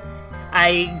I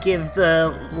give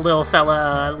the little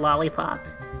fella a lollipop.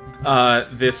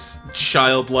 This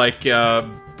childlike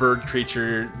bird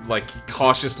creature, like,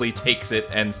 cautiously takes it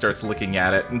and starts looking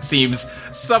at it and seems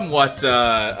somewhat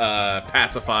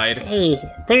pacified. Hey,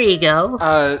 there you go.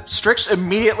 Strix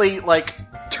immediately, like,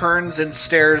 turns and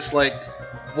stares, like,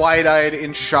 wide-eyed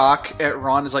in shock at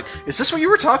Ron. Is like, is this what you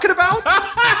were talking about?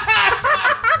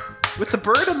 With the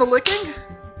bird and the licking?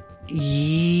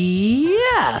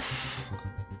 Yes.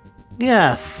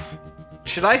 Yes.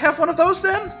 Should I have one of those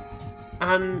then?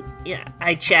 Yeah,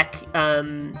 I check,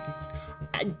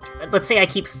 let's say I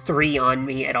keep 3 on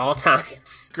me at all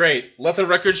times. Great. Let the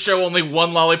record show only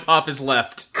 1 lollipop is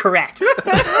left. Correct.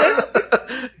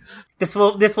 This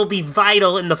will be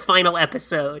vital in the final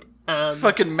episode.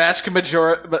 Fucking mask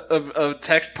of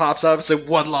text pops up and says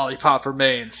 1 lollipop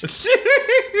remains.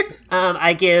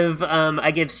 I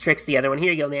give Strix the other one.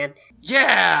 Here you go, man.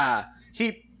 Yeah!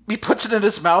 He puts it in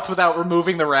his mouth without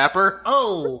removing the wrapper.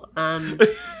 Oh,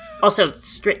 also,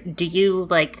 do you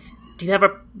have a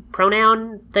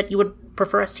pronoun that you would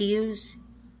prefer us to use?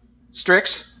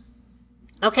 Strix?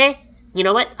 Okay, you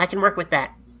know what? I can work with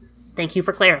that. Thank you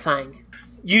for clarifying.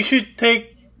 You should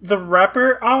take the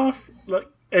wrapper off,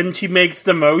 and she makes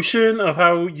the motion of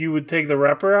how you would take the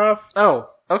wrapper off. Oh,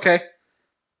 okay.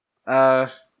 And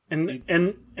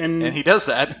he does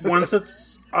that. Once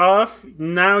it's off,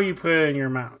 now you put it in your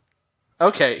mouth.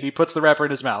 Okay, he puts the wrapper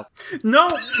in his mouth. No!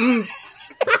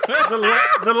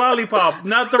 the lollipop,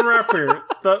 not the wrapper.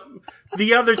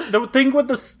 The thing with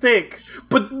the stick.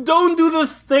 But don't do the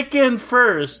stick in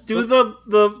first. Do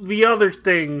the other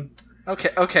thing. Okay.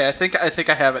 I think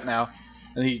I have it now.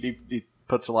 And he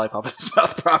puts the lollipop in his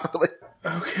mouth properly.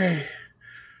 Okay.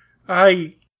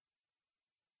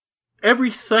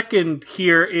 Every second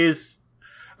here is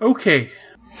okay.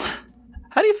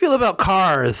 How do you feel about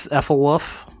cars,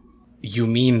 Ethelwolf? You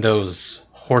mean those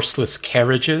horseless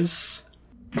carriages?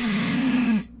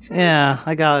 Yeah,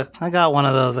 I got one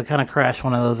of those. I kind of crashed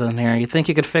one of those in here. You think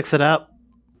you could fix it up?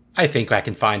 I think I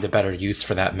can find a better use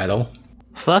for that metal.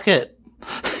 Fuck it.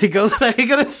 He goes, he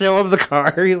gonna show him the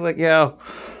car. He's like, yo.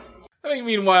 I think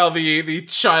meanwhile the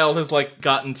child has, like,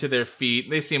 gotten to their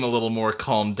feet. They seem a little more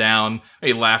calmed down.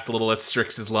 He laughed a little at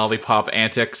Strix's lollipop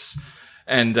antics.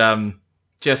 And,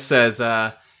 just says,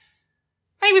 I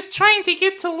was trying to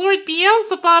get to Lord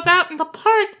Beelzebub out in the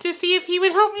park to see if he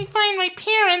would help me find my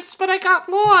parents, but I got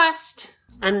lost.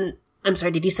 I'm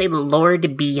sorry, did you say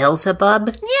Lord Beelzebub?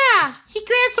 Yeah, he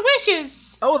grants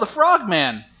wishes. Oh, the frog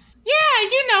man. Yeah,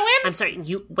 you know him. I'm sorry,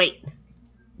 wait.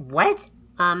 What?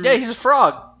 Yeah, he's a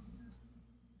frog.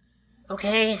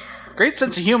 Okay. Great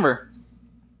sense of humor.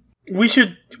 We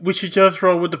should just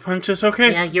roll with the punches,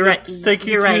 okay? Yeah, you're right. Let's take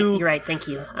You're right, thank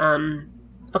you.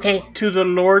 Okay. To the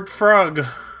Lord Frog.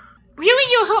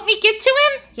 Really, you'll help me get to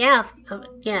him? Yeah,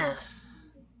 yeah.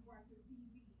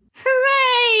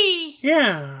 Hooray!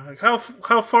 Yeah,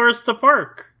 how far is the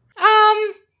park?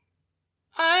 I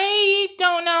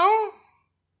don't know.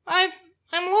 I'm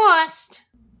lost.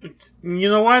 You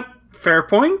know what? Fair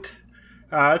point.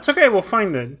 It's okay, we'll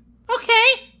find it.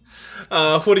 Okay.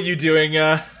 what are you doing,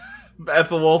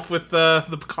 Ethelwolf, with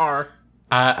the car?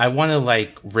 I want to,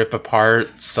 like, rip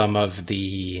apart some of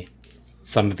the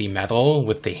metal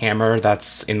with the hammer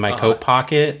that's in my coat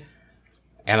pocket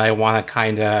and I want to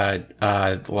kind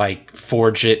of like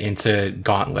forge it into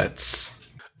gauntlets.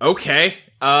 Okay.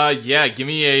 Yeah, give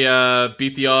me a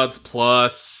beat the odds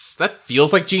plus. That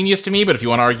feels like genius to me, but if you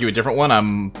want to argue a different one,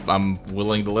 I'm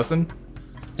willing to listen.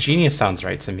 Genius sounds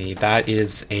right to me. That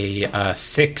is a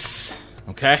 6.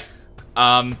 Okay.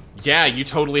 Yeah, you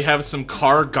totally have some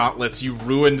car gauntlets. You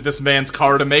ruined this man's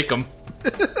car to make them.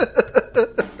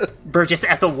 Burgess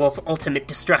Ethelwolf, ultimate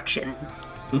destruction.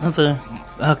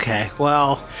 Okay,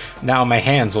 well, Now my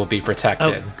hands will be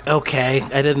protected. okay.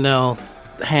 I didn't know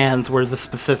hands were the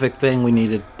specific thing we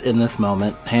needed in this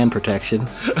moment. Hand protection.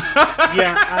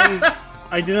 Yeah,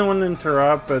 I didn't want to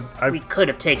interrupt, but We could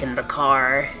have taken the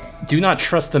car. Do not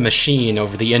trust the machine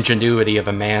over the ingenuity of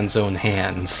a man's own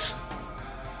hands.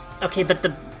 Okay,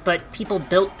 but people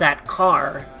built that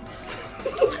car.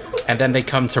 And then they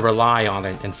come to rely on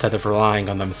it instead of relying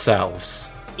on themselves.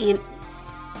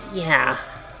 Yeah.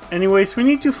 anyways, we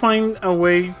need to find a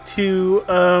way to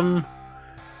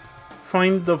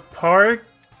find the park.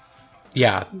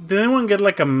 Yeah, Did anyone get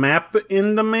like a map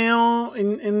in the mail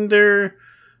in their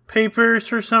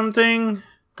papers or something?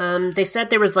 They said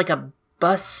there was like a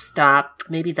bus stop.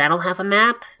 Maybe that'll have a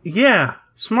map? Yeah,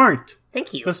 smart.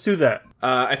 Thank you. Let's do that.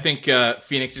 I think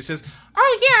Phoenix just says,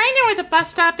 Oh yeah, I know where the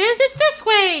bus stop is. It's this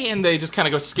way. and they just kind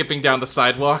of go skipping down the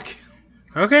sidewalk.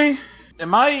 Okay.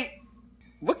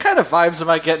 What kind of vibes am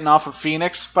I getting off of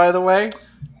Phoenix, by the way?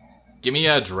 Give me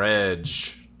a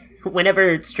dredge.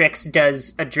 Whenever Strix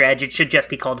does a dredge, it should just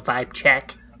be called vibe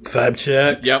check. Vibe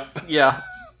check. Yep. Yeah.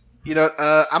 You know,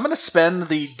 I'm going to spend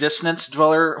the dissonance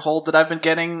dweller hold that I've been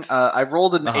getting. I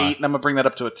rolled an 8, and I'm going to bring that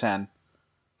up to a 10.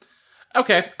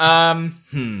 Okay.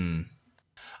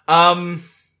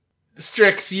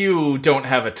 Strix, you don't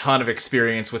have a ton of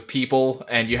experience with people,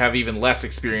 and you have even less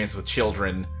experience with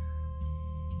children.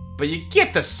 But you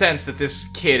get the sense that this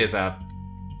kid is a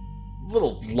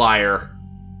little liar.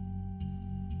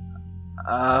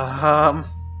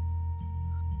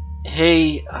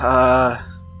 Hey,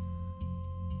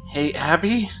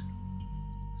 Abby?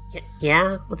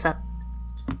 Yeah? What's up?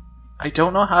 I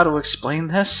don't know how to explain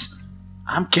this.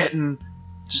 I'm getting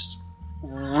just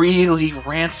really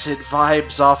rancid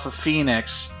vibes off of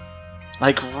Phoenix.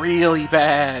 Like, really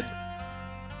bad.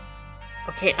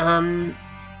 Okay,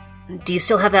 do you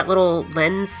still have that little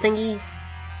lens thingy?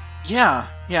 Yeah.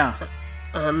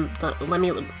 Let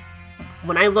me...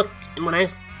 When I looked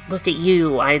at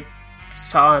you, I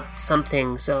saw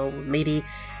something, so maybe...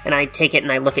 And I take it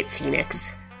and I look at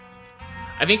Phoenix.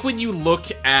 I think when you look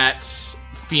at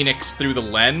Phoenix through the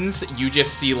lens, you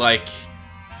just see, like,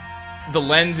 the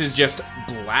lens is just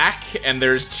black, and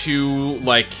there's 2,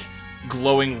 like,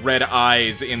 glowing red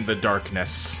eyes in the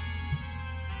darkness.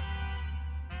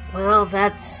 Well,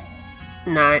 that's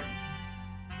not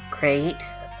great.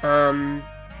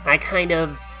 I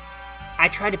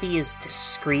try to be as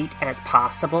discreet as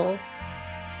possible,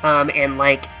 and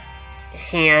like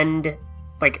hand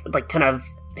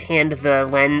the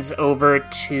lens over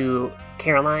to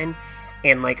Caroline,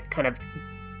 and like kind of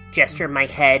gesture my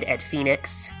head at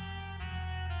Phoenix.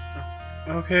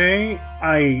 Okay.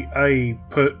 I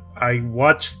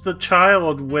watched the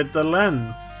child with the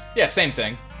lens. Yeah, same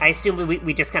thing. I assume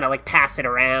we just kind of like pass it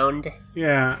around.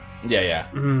 Yeah. Yeah.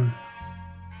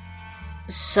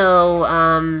 So,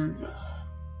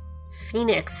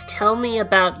 Phoenix, tell me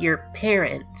about your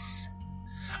parents.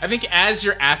 I think as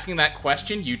you're asking that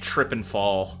question, you trip and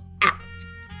fall.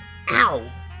 Ow!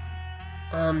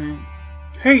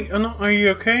 Hey, are you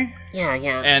okay? Yeah.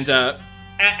 And,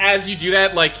 as you do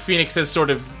that, like, Phoenix has sort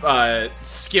of,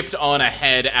 skipped on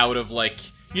ahead out of, like,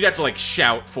 you'd have to, like,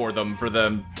 shout for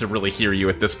them to really hear you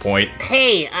at this point.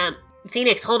 Hey,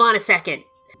 Phoenix, hold on a second.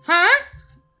 Huh?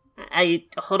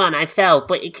 Hold on, I fell,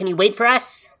 but can you wait for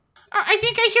us? I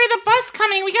think I hear the bus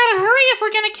coming. We gotta hurry if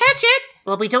we're gonna catch it.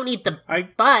 Well, we don't need the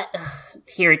butt.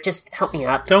 Here, just help me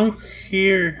up. Don't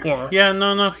hear. Yeah. Yeah,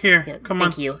 no, here. Yeah, Come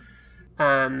on. Thank you.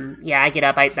 Yeah, I get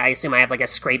up. I assume I have like a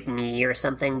scraped knee or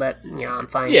something, but, I'm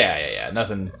fine. Yeah.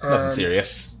 Nothing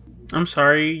serious. I'm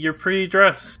sorry, you're pretty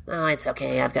dressed. Oh, it's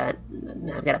okay. I've got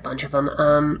a bunch of them.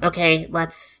 Okay,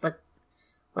 let's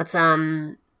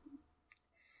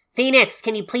Phoenix,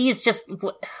 can you please just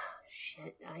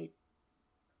shit,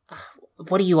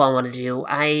 what do you all want to do?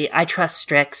 I trust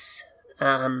Strix.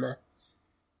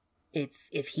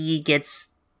 If he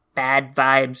gets bad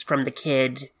vibes from the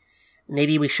kid,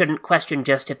 maybe we shouldn't question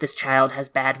just if this child has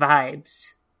bad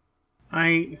vibes.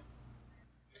 I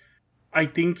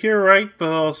think you're right, but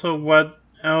also what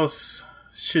else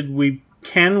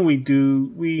can we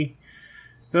do? We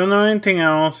don't know anything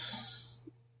else.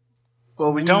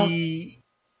 Well, we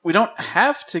don't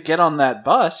have to get on that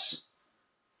bus.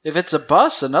 If it's a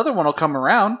bus, another one will come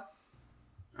around.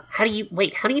 How do you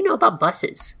know about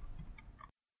buses?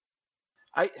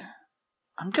 I'm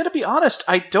gonna be honest,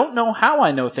 I don't know how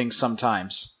I know things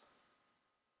sometimes.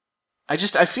 I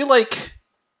feel like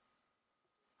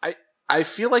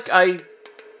I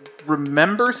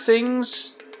remember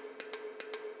things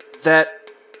that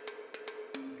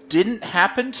didn't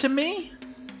happen to me?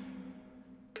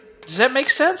 Does that make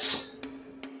sense?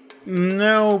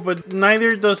 No, but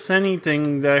neither does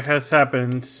anything that has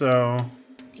happened, so...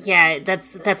 Yeah,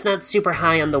 that's not super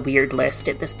high on the weird list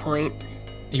at this point.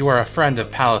 You are a friend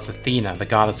of Pallas Athena, the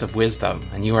goddess of wisdom,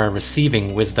 and you are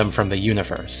receiving wisdom from the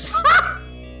universe.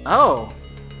 Oh,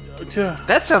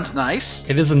 that sounds nice.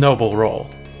 It is a noble role.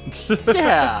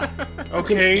 Yeah.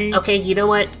 Okay. Okay, you know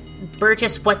what?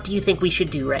 Burgess, what do you think we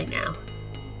should do right now?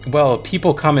 Well,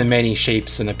 people come in many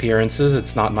shapes and appearances.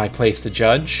 It's not my place to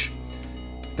judge.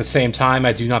 At the same time,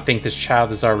 I do not think this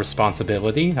child is our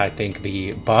responsibility. I think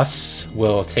the bus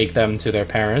will take them to their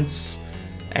parents,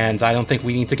 and I don't think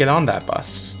we need to get on that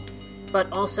bus.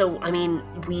 But also, I mean,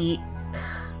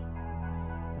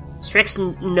 Strix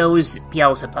knows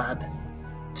Beelzebub.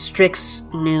 Strix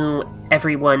knew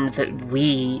everyone that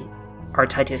we are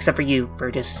tied to, except for you,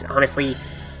 Burgess. Honestly,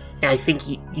 I think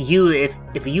you,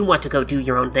 if you want to go do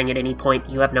your own thing at any point,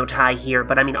 you have no tie here,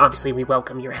 but I mean, obviously we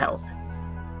welcome your help.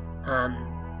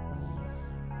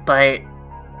 But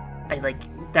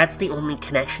that's the only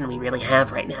connection we really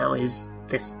have right now, is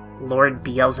this Lord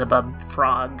Beelzebub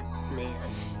frog man.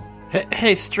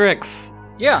 Hey, Strix.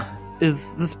 Yeah.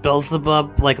 Is this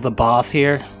Beelzebub like the boss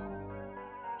here?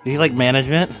 Is he like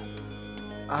management?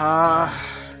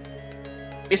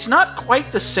 It's not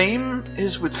quite the same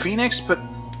as with Phoenix, but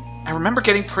I remember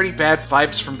getting pretty bad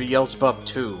vibes from Beelzebub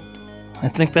too. I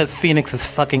think that Phoenix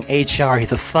is fucking HR.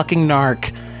 He's a fucking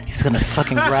narc. He's gonna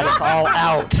fucking rat us all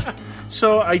out.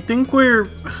 So I think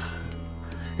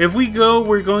if we go,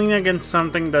 we're going against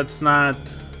something that's not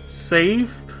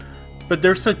safe, but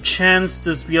there's a chance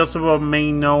this Beelzebub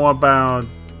may know about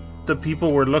the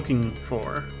people we're looking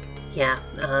for. Yeah,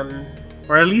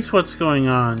 Or at least what's going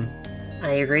on.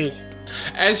 I agree.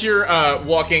 As you're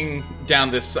walking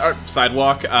down this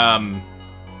sidewalk,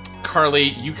 Carly,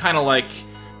 you kind of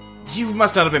you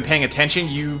must not have been paying attention.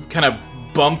 You kind of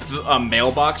bump a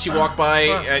mailbox you walk by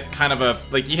at kind of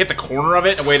you hit the corner of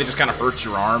it in a way that just kind of hurts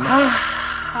your arm.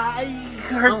 I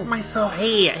hurt myself.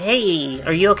 Hey,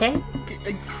 are you okay?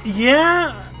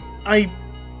 Yeah, I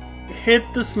hit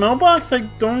this mailbox. I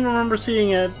don't remember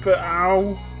seeing it, but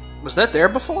ow. Was that there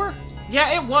before?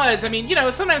 Yeah, it was. I mean,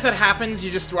 sometimes that happens.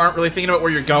 You just aren't really thinking about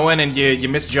where you're going, and you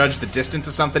misjudge the distance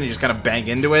of something, and you just kind of bang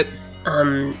into it.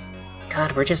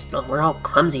 God, we're all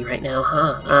clumsy right now,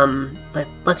 huh?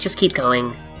 Let's just keep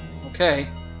going. Okay.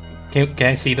 Can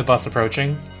I see the bus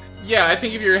approaching? Yeah, I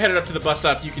think if you're headed up to the bus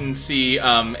stop, you can see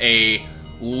a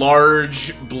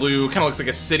large blue, kind of looks like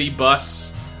a city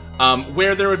bus,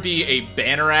 where there would be a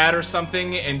banner ad or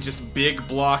something, and just big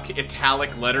block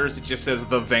italic letters. It just says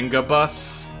the Venga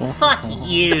Bus. Fuck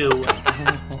you!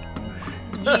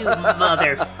 You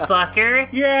motherfucker!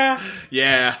 Yeah.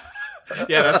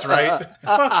 Yeah, that's right.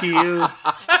 Fuck you.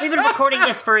 We've been recording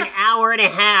this for an hour and a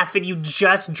half, and you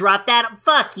just dropped that?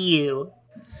 Fuck you!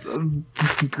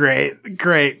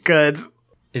 Great, good.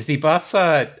 Is the bus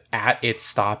at its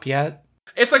stop yet?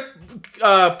 It's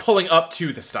pulling up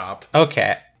to the stop.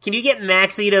 Okay. Can you get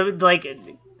Maxie to,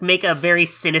 make a very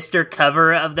sinister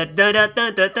cover of the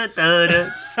da-da-da-da-da-da?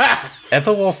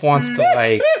 Ethelwolf wants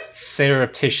to,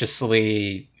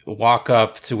 surreptitiously walk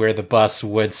up to where the bus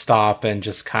would stop and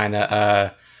just kind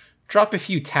of, drop a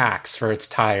few tacks for its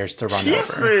tires to run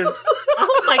over.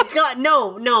 Oh my god,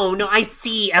 no, I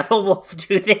see Ethelwolf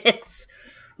do this.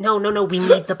 No, we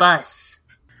need the bus.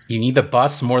 You need the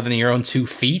bus more than your own 2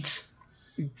 feet?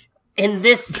 In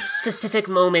this specific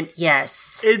moment,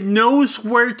 yes. It knows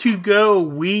where to go.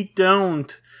 We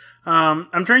don't.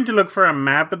 I'm trying to look for a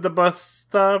map at the bus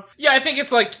stop. Yeah, I think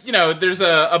it's there's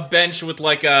a bench with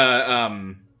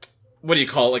a, what do you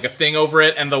call it, a thing over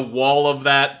it, and the wall of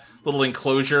that little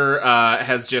enclosure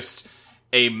has just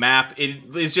a map.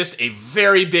 It is just a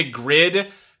very big grid,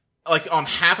 on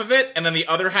half of it, and then the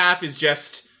other half is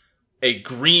just a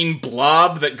green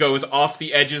blob that goes off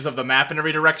the edges of the map in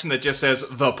every direction that just says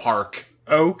the park.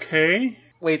 Okay.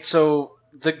 Wait, so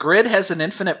the grid has an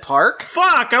infinite park?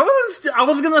 Fuck! I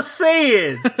was gonna say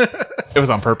it. It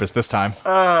was on purpose this time.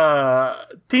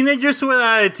 Teenagers with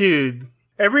Attitude.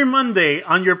 Every Monday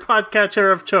on your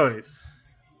podcatcher of choice.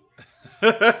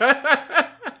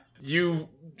 You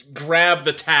grab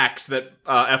the tacks that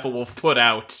Ethelwolf put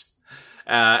out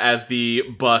as the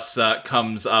bus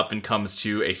comes up and comes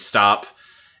to a stop,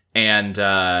 and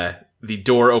the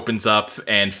door opens up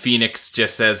and Phoenix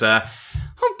just says, "Oh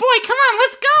boy, come on,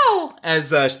 let's go!" As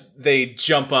they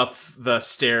jump up the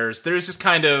stairs, there's just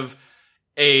kind of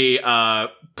a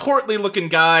portly looking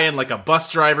guy in like a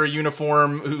bus driver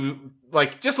uniform who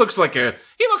like just looks like a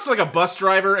bus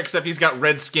driver, except he's got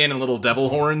red skin and little devil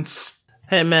horns.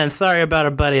 Hey, man, sorry about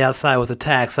our buddy outside with the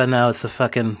tax. I know it's a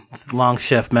fucking long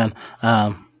shift, man.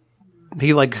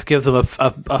 He, like, gives him a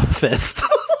fist.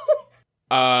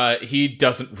 He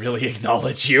doesn't really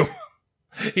acknowledge you.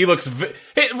 He looks...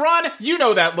 Hey, Ron, you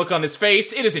know that look on his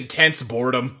face. It is intense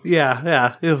boredom.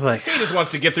 Yeah. He was like... He just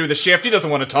wants to get through the shift. He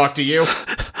doesn't want to talk to you.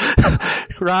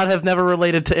 Ron has never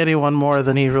related to anyone more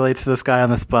than he relates to this guy on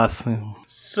this bus.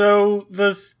 So,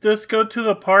 does this go to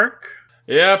the park?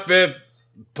 Yep, it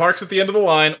parks at the end of the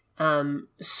line.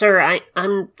 Sir,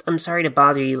 I'm sorry to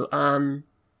bother you. I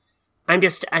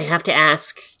have to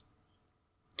ask,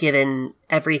 given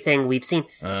everything we've seen,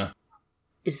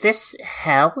 is this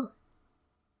hell?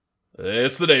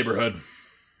 It's the neighborhood.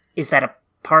 Is that a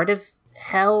part of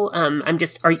hell?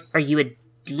 Are you a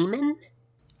demon?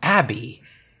 Abby.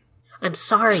 I'm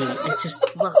sorry, it's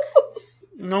just, look.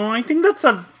 No, I think that's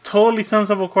a totally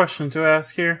sensible question to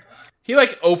ask here. He,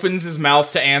 like, opens his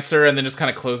mouth to answer and then just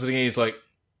kind of closes it again. He's like,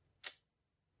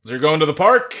 "So you're going to the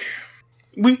park?"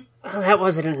 That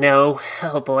wasn't a no.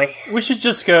 Oh, boy. We should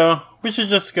just go.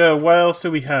 What else do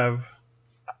we have?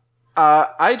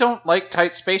 I don't like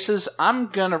tight spaces. I'm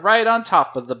gonna ride on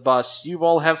top of the bus. You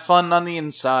all have fun on the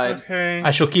inside. Okay. I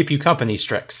shall keep you company,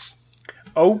 Strix.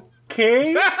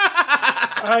 Okay.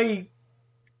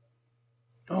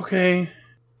 Okay.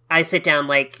 I sit down,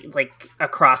 like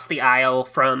across the aisle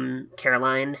from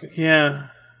Caroline. Yeah.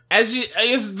 As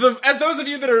those of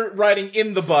you that are riding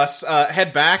in the bus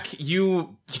head back,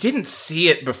 you didn't see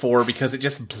it before because it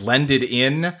just blended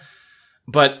in,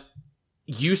 but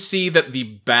you see that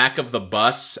the back of the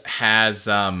bus has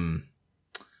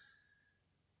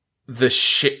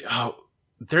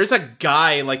there's a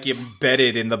guy like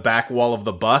embedded in the back wall of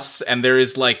the bus, and there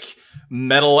is like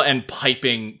metal and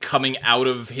piping coming out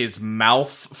of his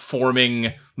mouth,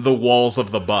 forming the walls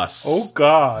of the bus. Oh,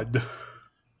 God.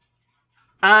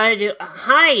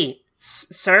 Hi,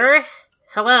 sir.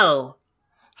 Hello.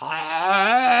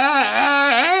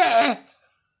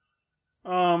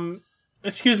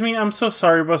 Excuse me, I'm so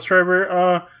sorry, bus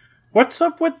driver. What's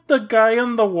up with the guy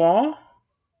on the wall?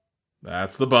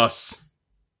 That's the bus.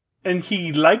 And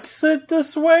he likes it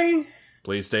this way?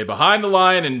 Please stay behind the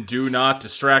line and do not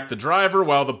distract the driver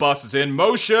while the bus is in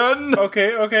motion.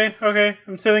 Okay.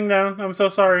 I'm sitting down. I'm so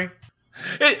sorry.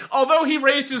 Although he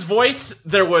raised his voice,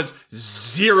 there was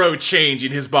zero change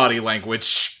in his body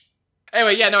language.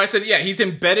 Anyway, I said, he's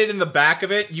embedded in the back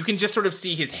of it. You can just sort of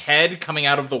see his head coming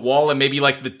out of the wall and maybe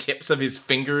like the tips of his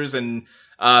fingers and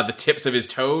the tips of his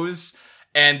toes.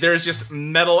 And there's just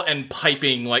metal and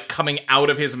piping like coming out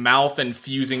of his mouth and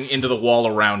fusing into the wall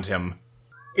around him.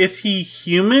 Is he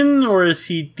human or is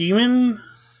he demon?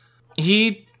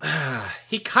 He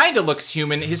kind of looks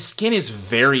human. His skin is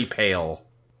very pale.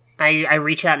 I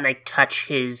reach out and I touch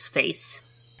his face.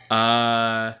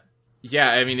 Yeah,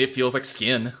 I mean, it feels like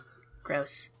skin.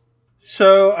 Gross.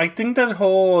 So, I think that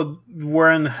whole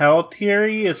we're in hell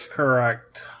theory is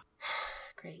correct.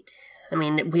 Great. I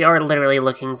mean, we are literally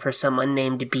looking for someone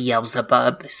named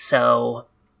Beelzebub, so...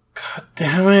 God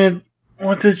damn it.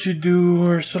 What did you do,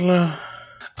 Ursula?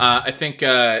 I think,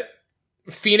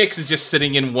 Phoenix is just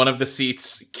sitting in one of the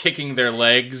seats, kicking their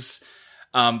legs,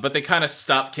 but they kind of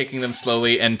stop kicking them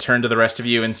slowly and turn to the rest of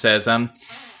you and says,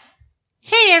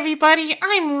 "Hey everybody,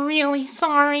 I'm really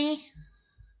sorry."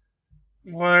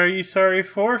 What are you sorry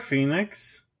for,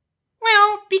 Phoenix?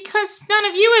 Well, because none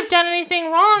of you have done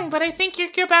anything wrong, but I think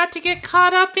you're about to get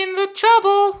caught up in the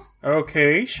trouble.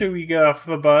 Okay, should we get off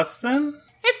the bus then?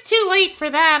 It's too late for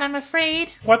that, I'm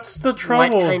afraid. What's the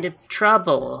trouble? What kind of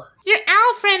trouble? Your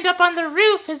owl friend up on the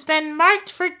roof has been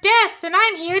marked for death, and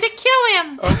I'm here to kill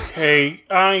him. Okay,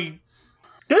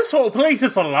 This whole place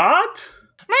is a lot?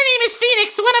 My name is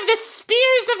Phoenix, one of the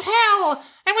Spears of Hell,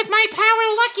 and with my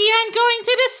power lucky, I'm going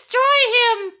to destroy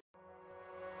him.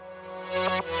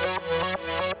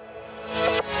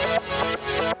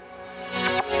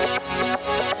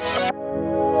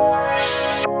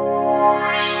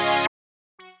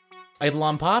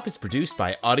 Eidolon Pop is produced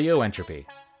by Audio Entropy.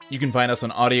 You can find us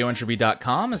on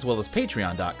audioentropy.com as well as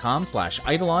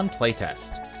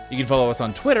patreon.com/EidolonPlaytest. You can follow us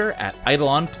on Twitter at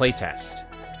EidolonPlaytest.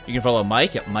 You can follow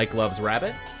Mike at Mike Loves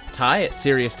Rabbit, Ty at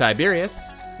Sirius Tiberius,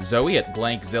 Zoe at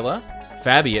Blankzilla,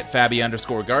 Fabi at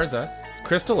Fabi_Garza,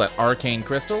 Crystal at Arcane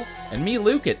Crystal, and me,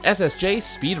 Luke, at SSJ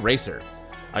Speed Racer.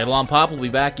 Eidolon Pop will be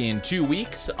back in 2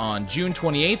 weeks on June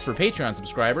 28th for Patreon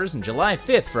subscribers and July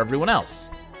 5th for everyone else.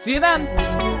 See you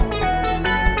then!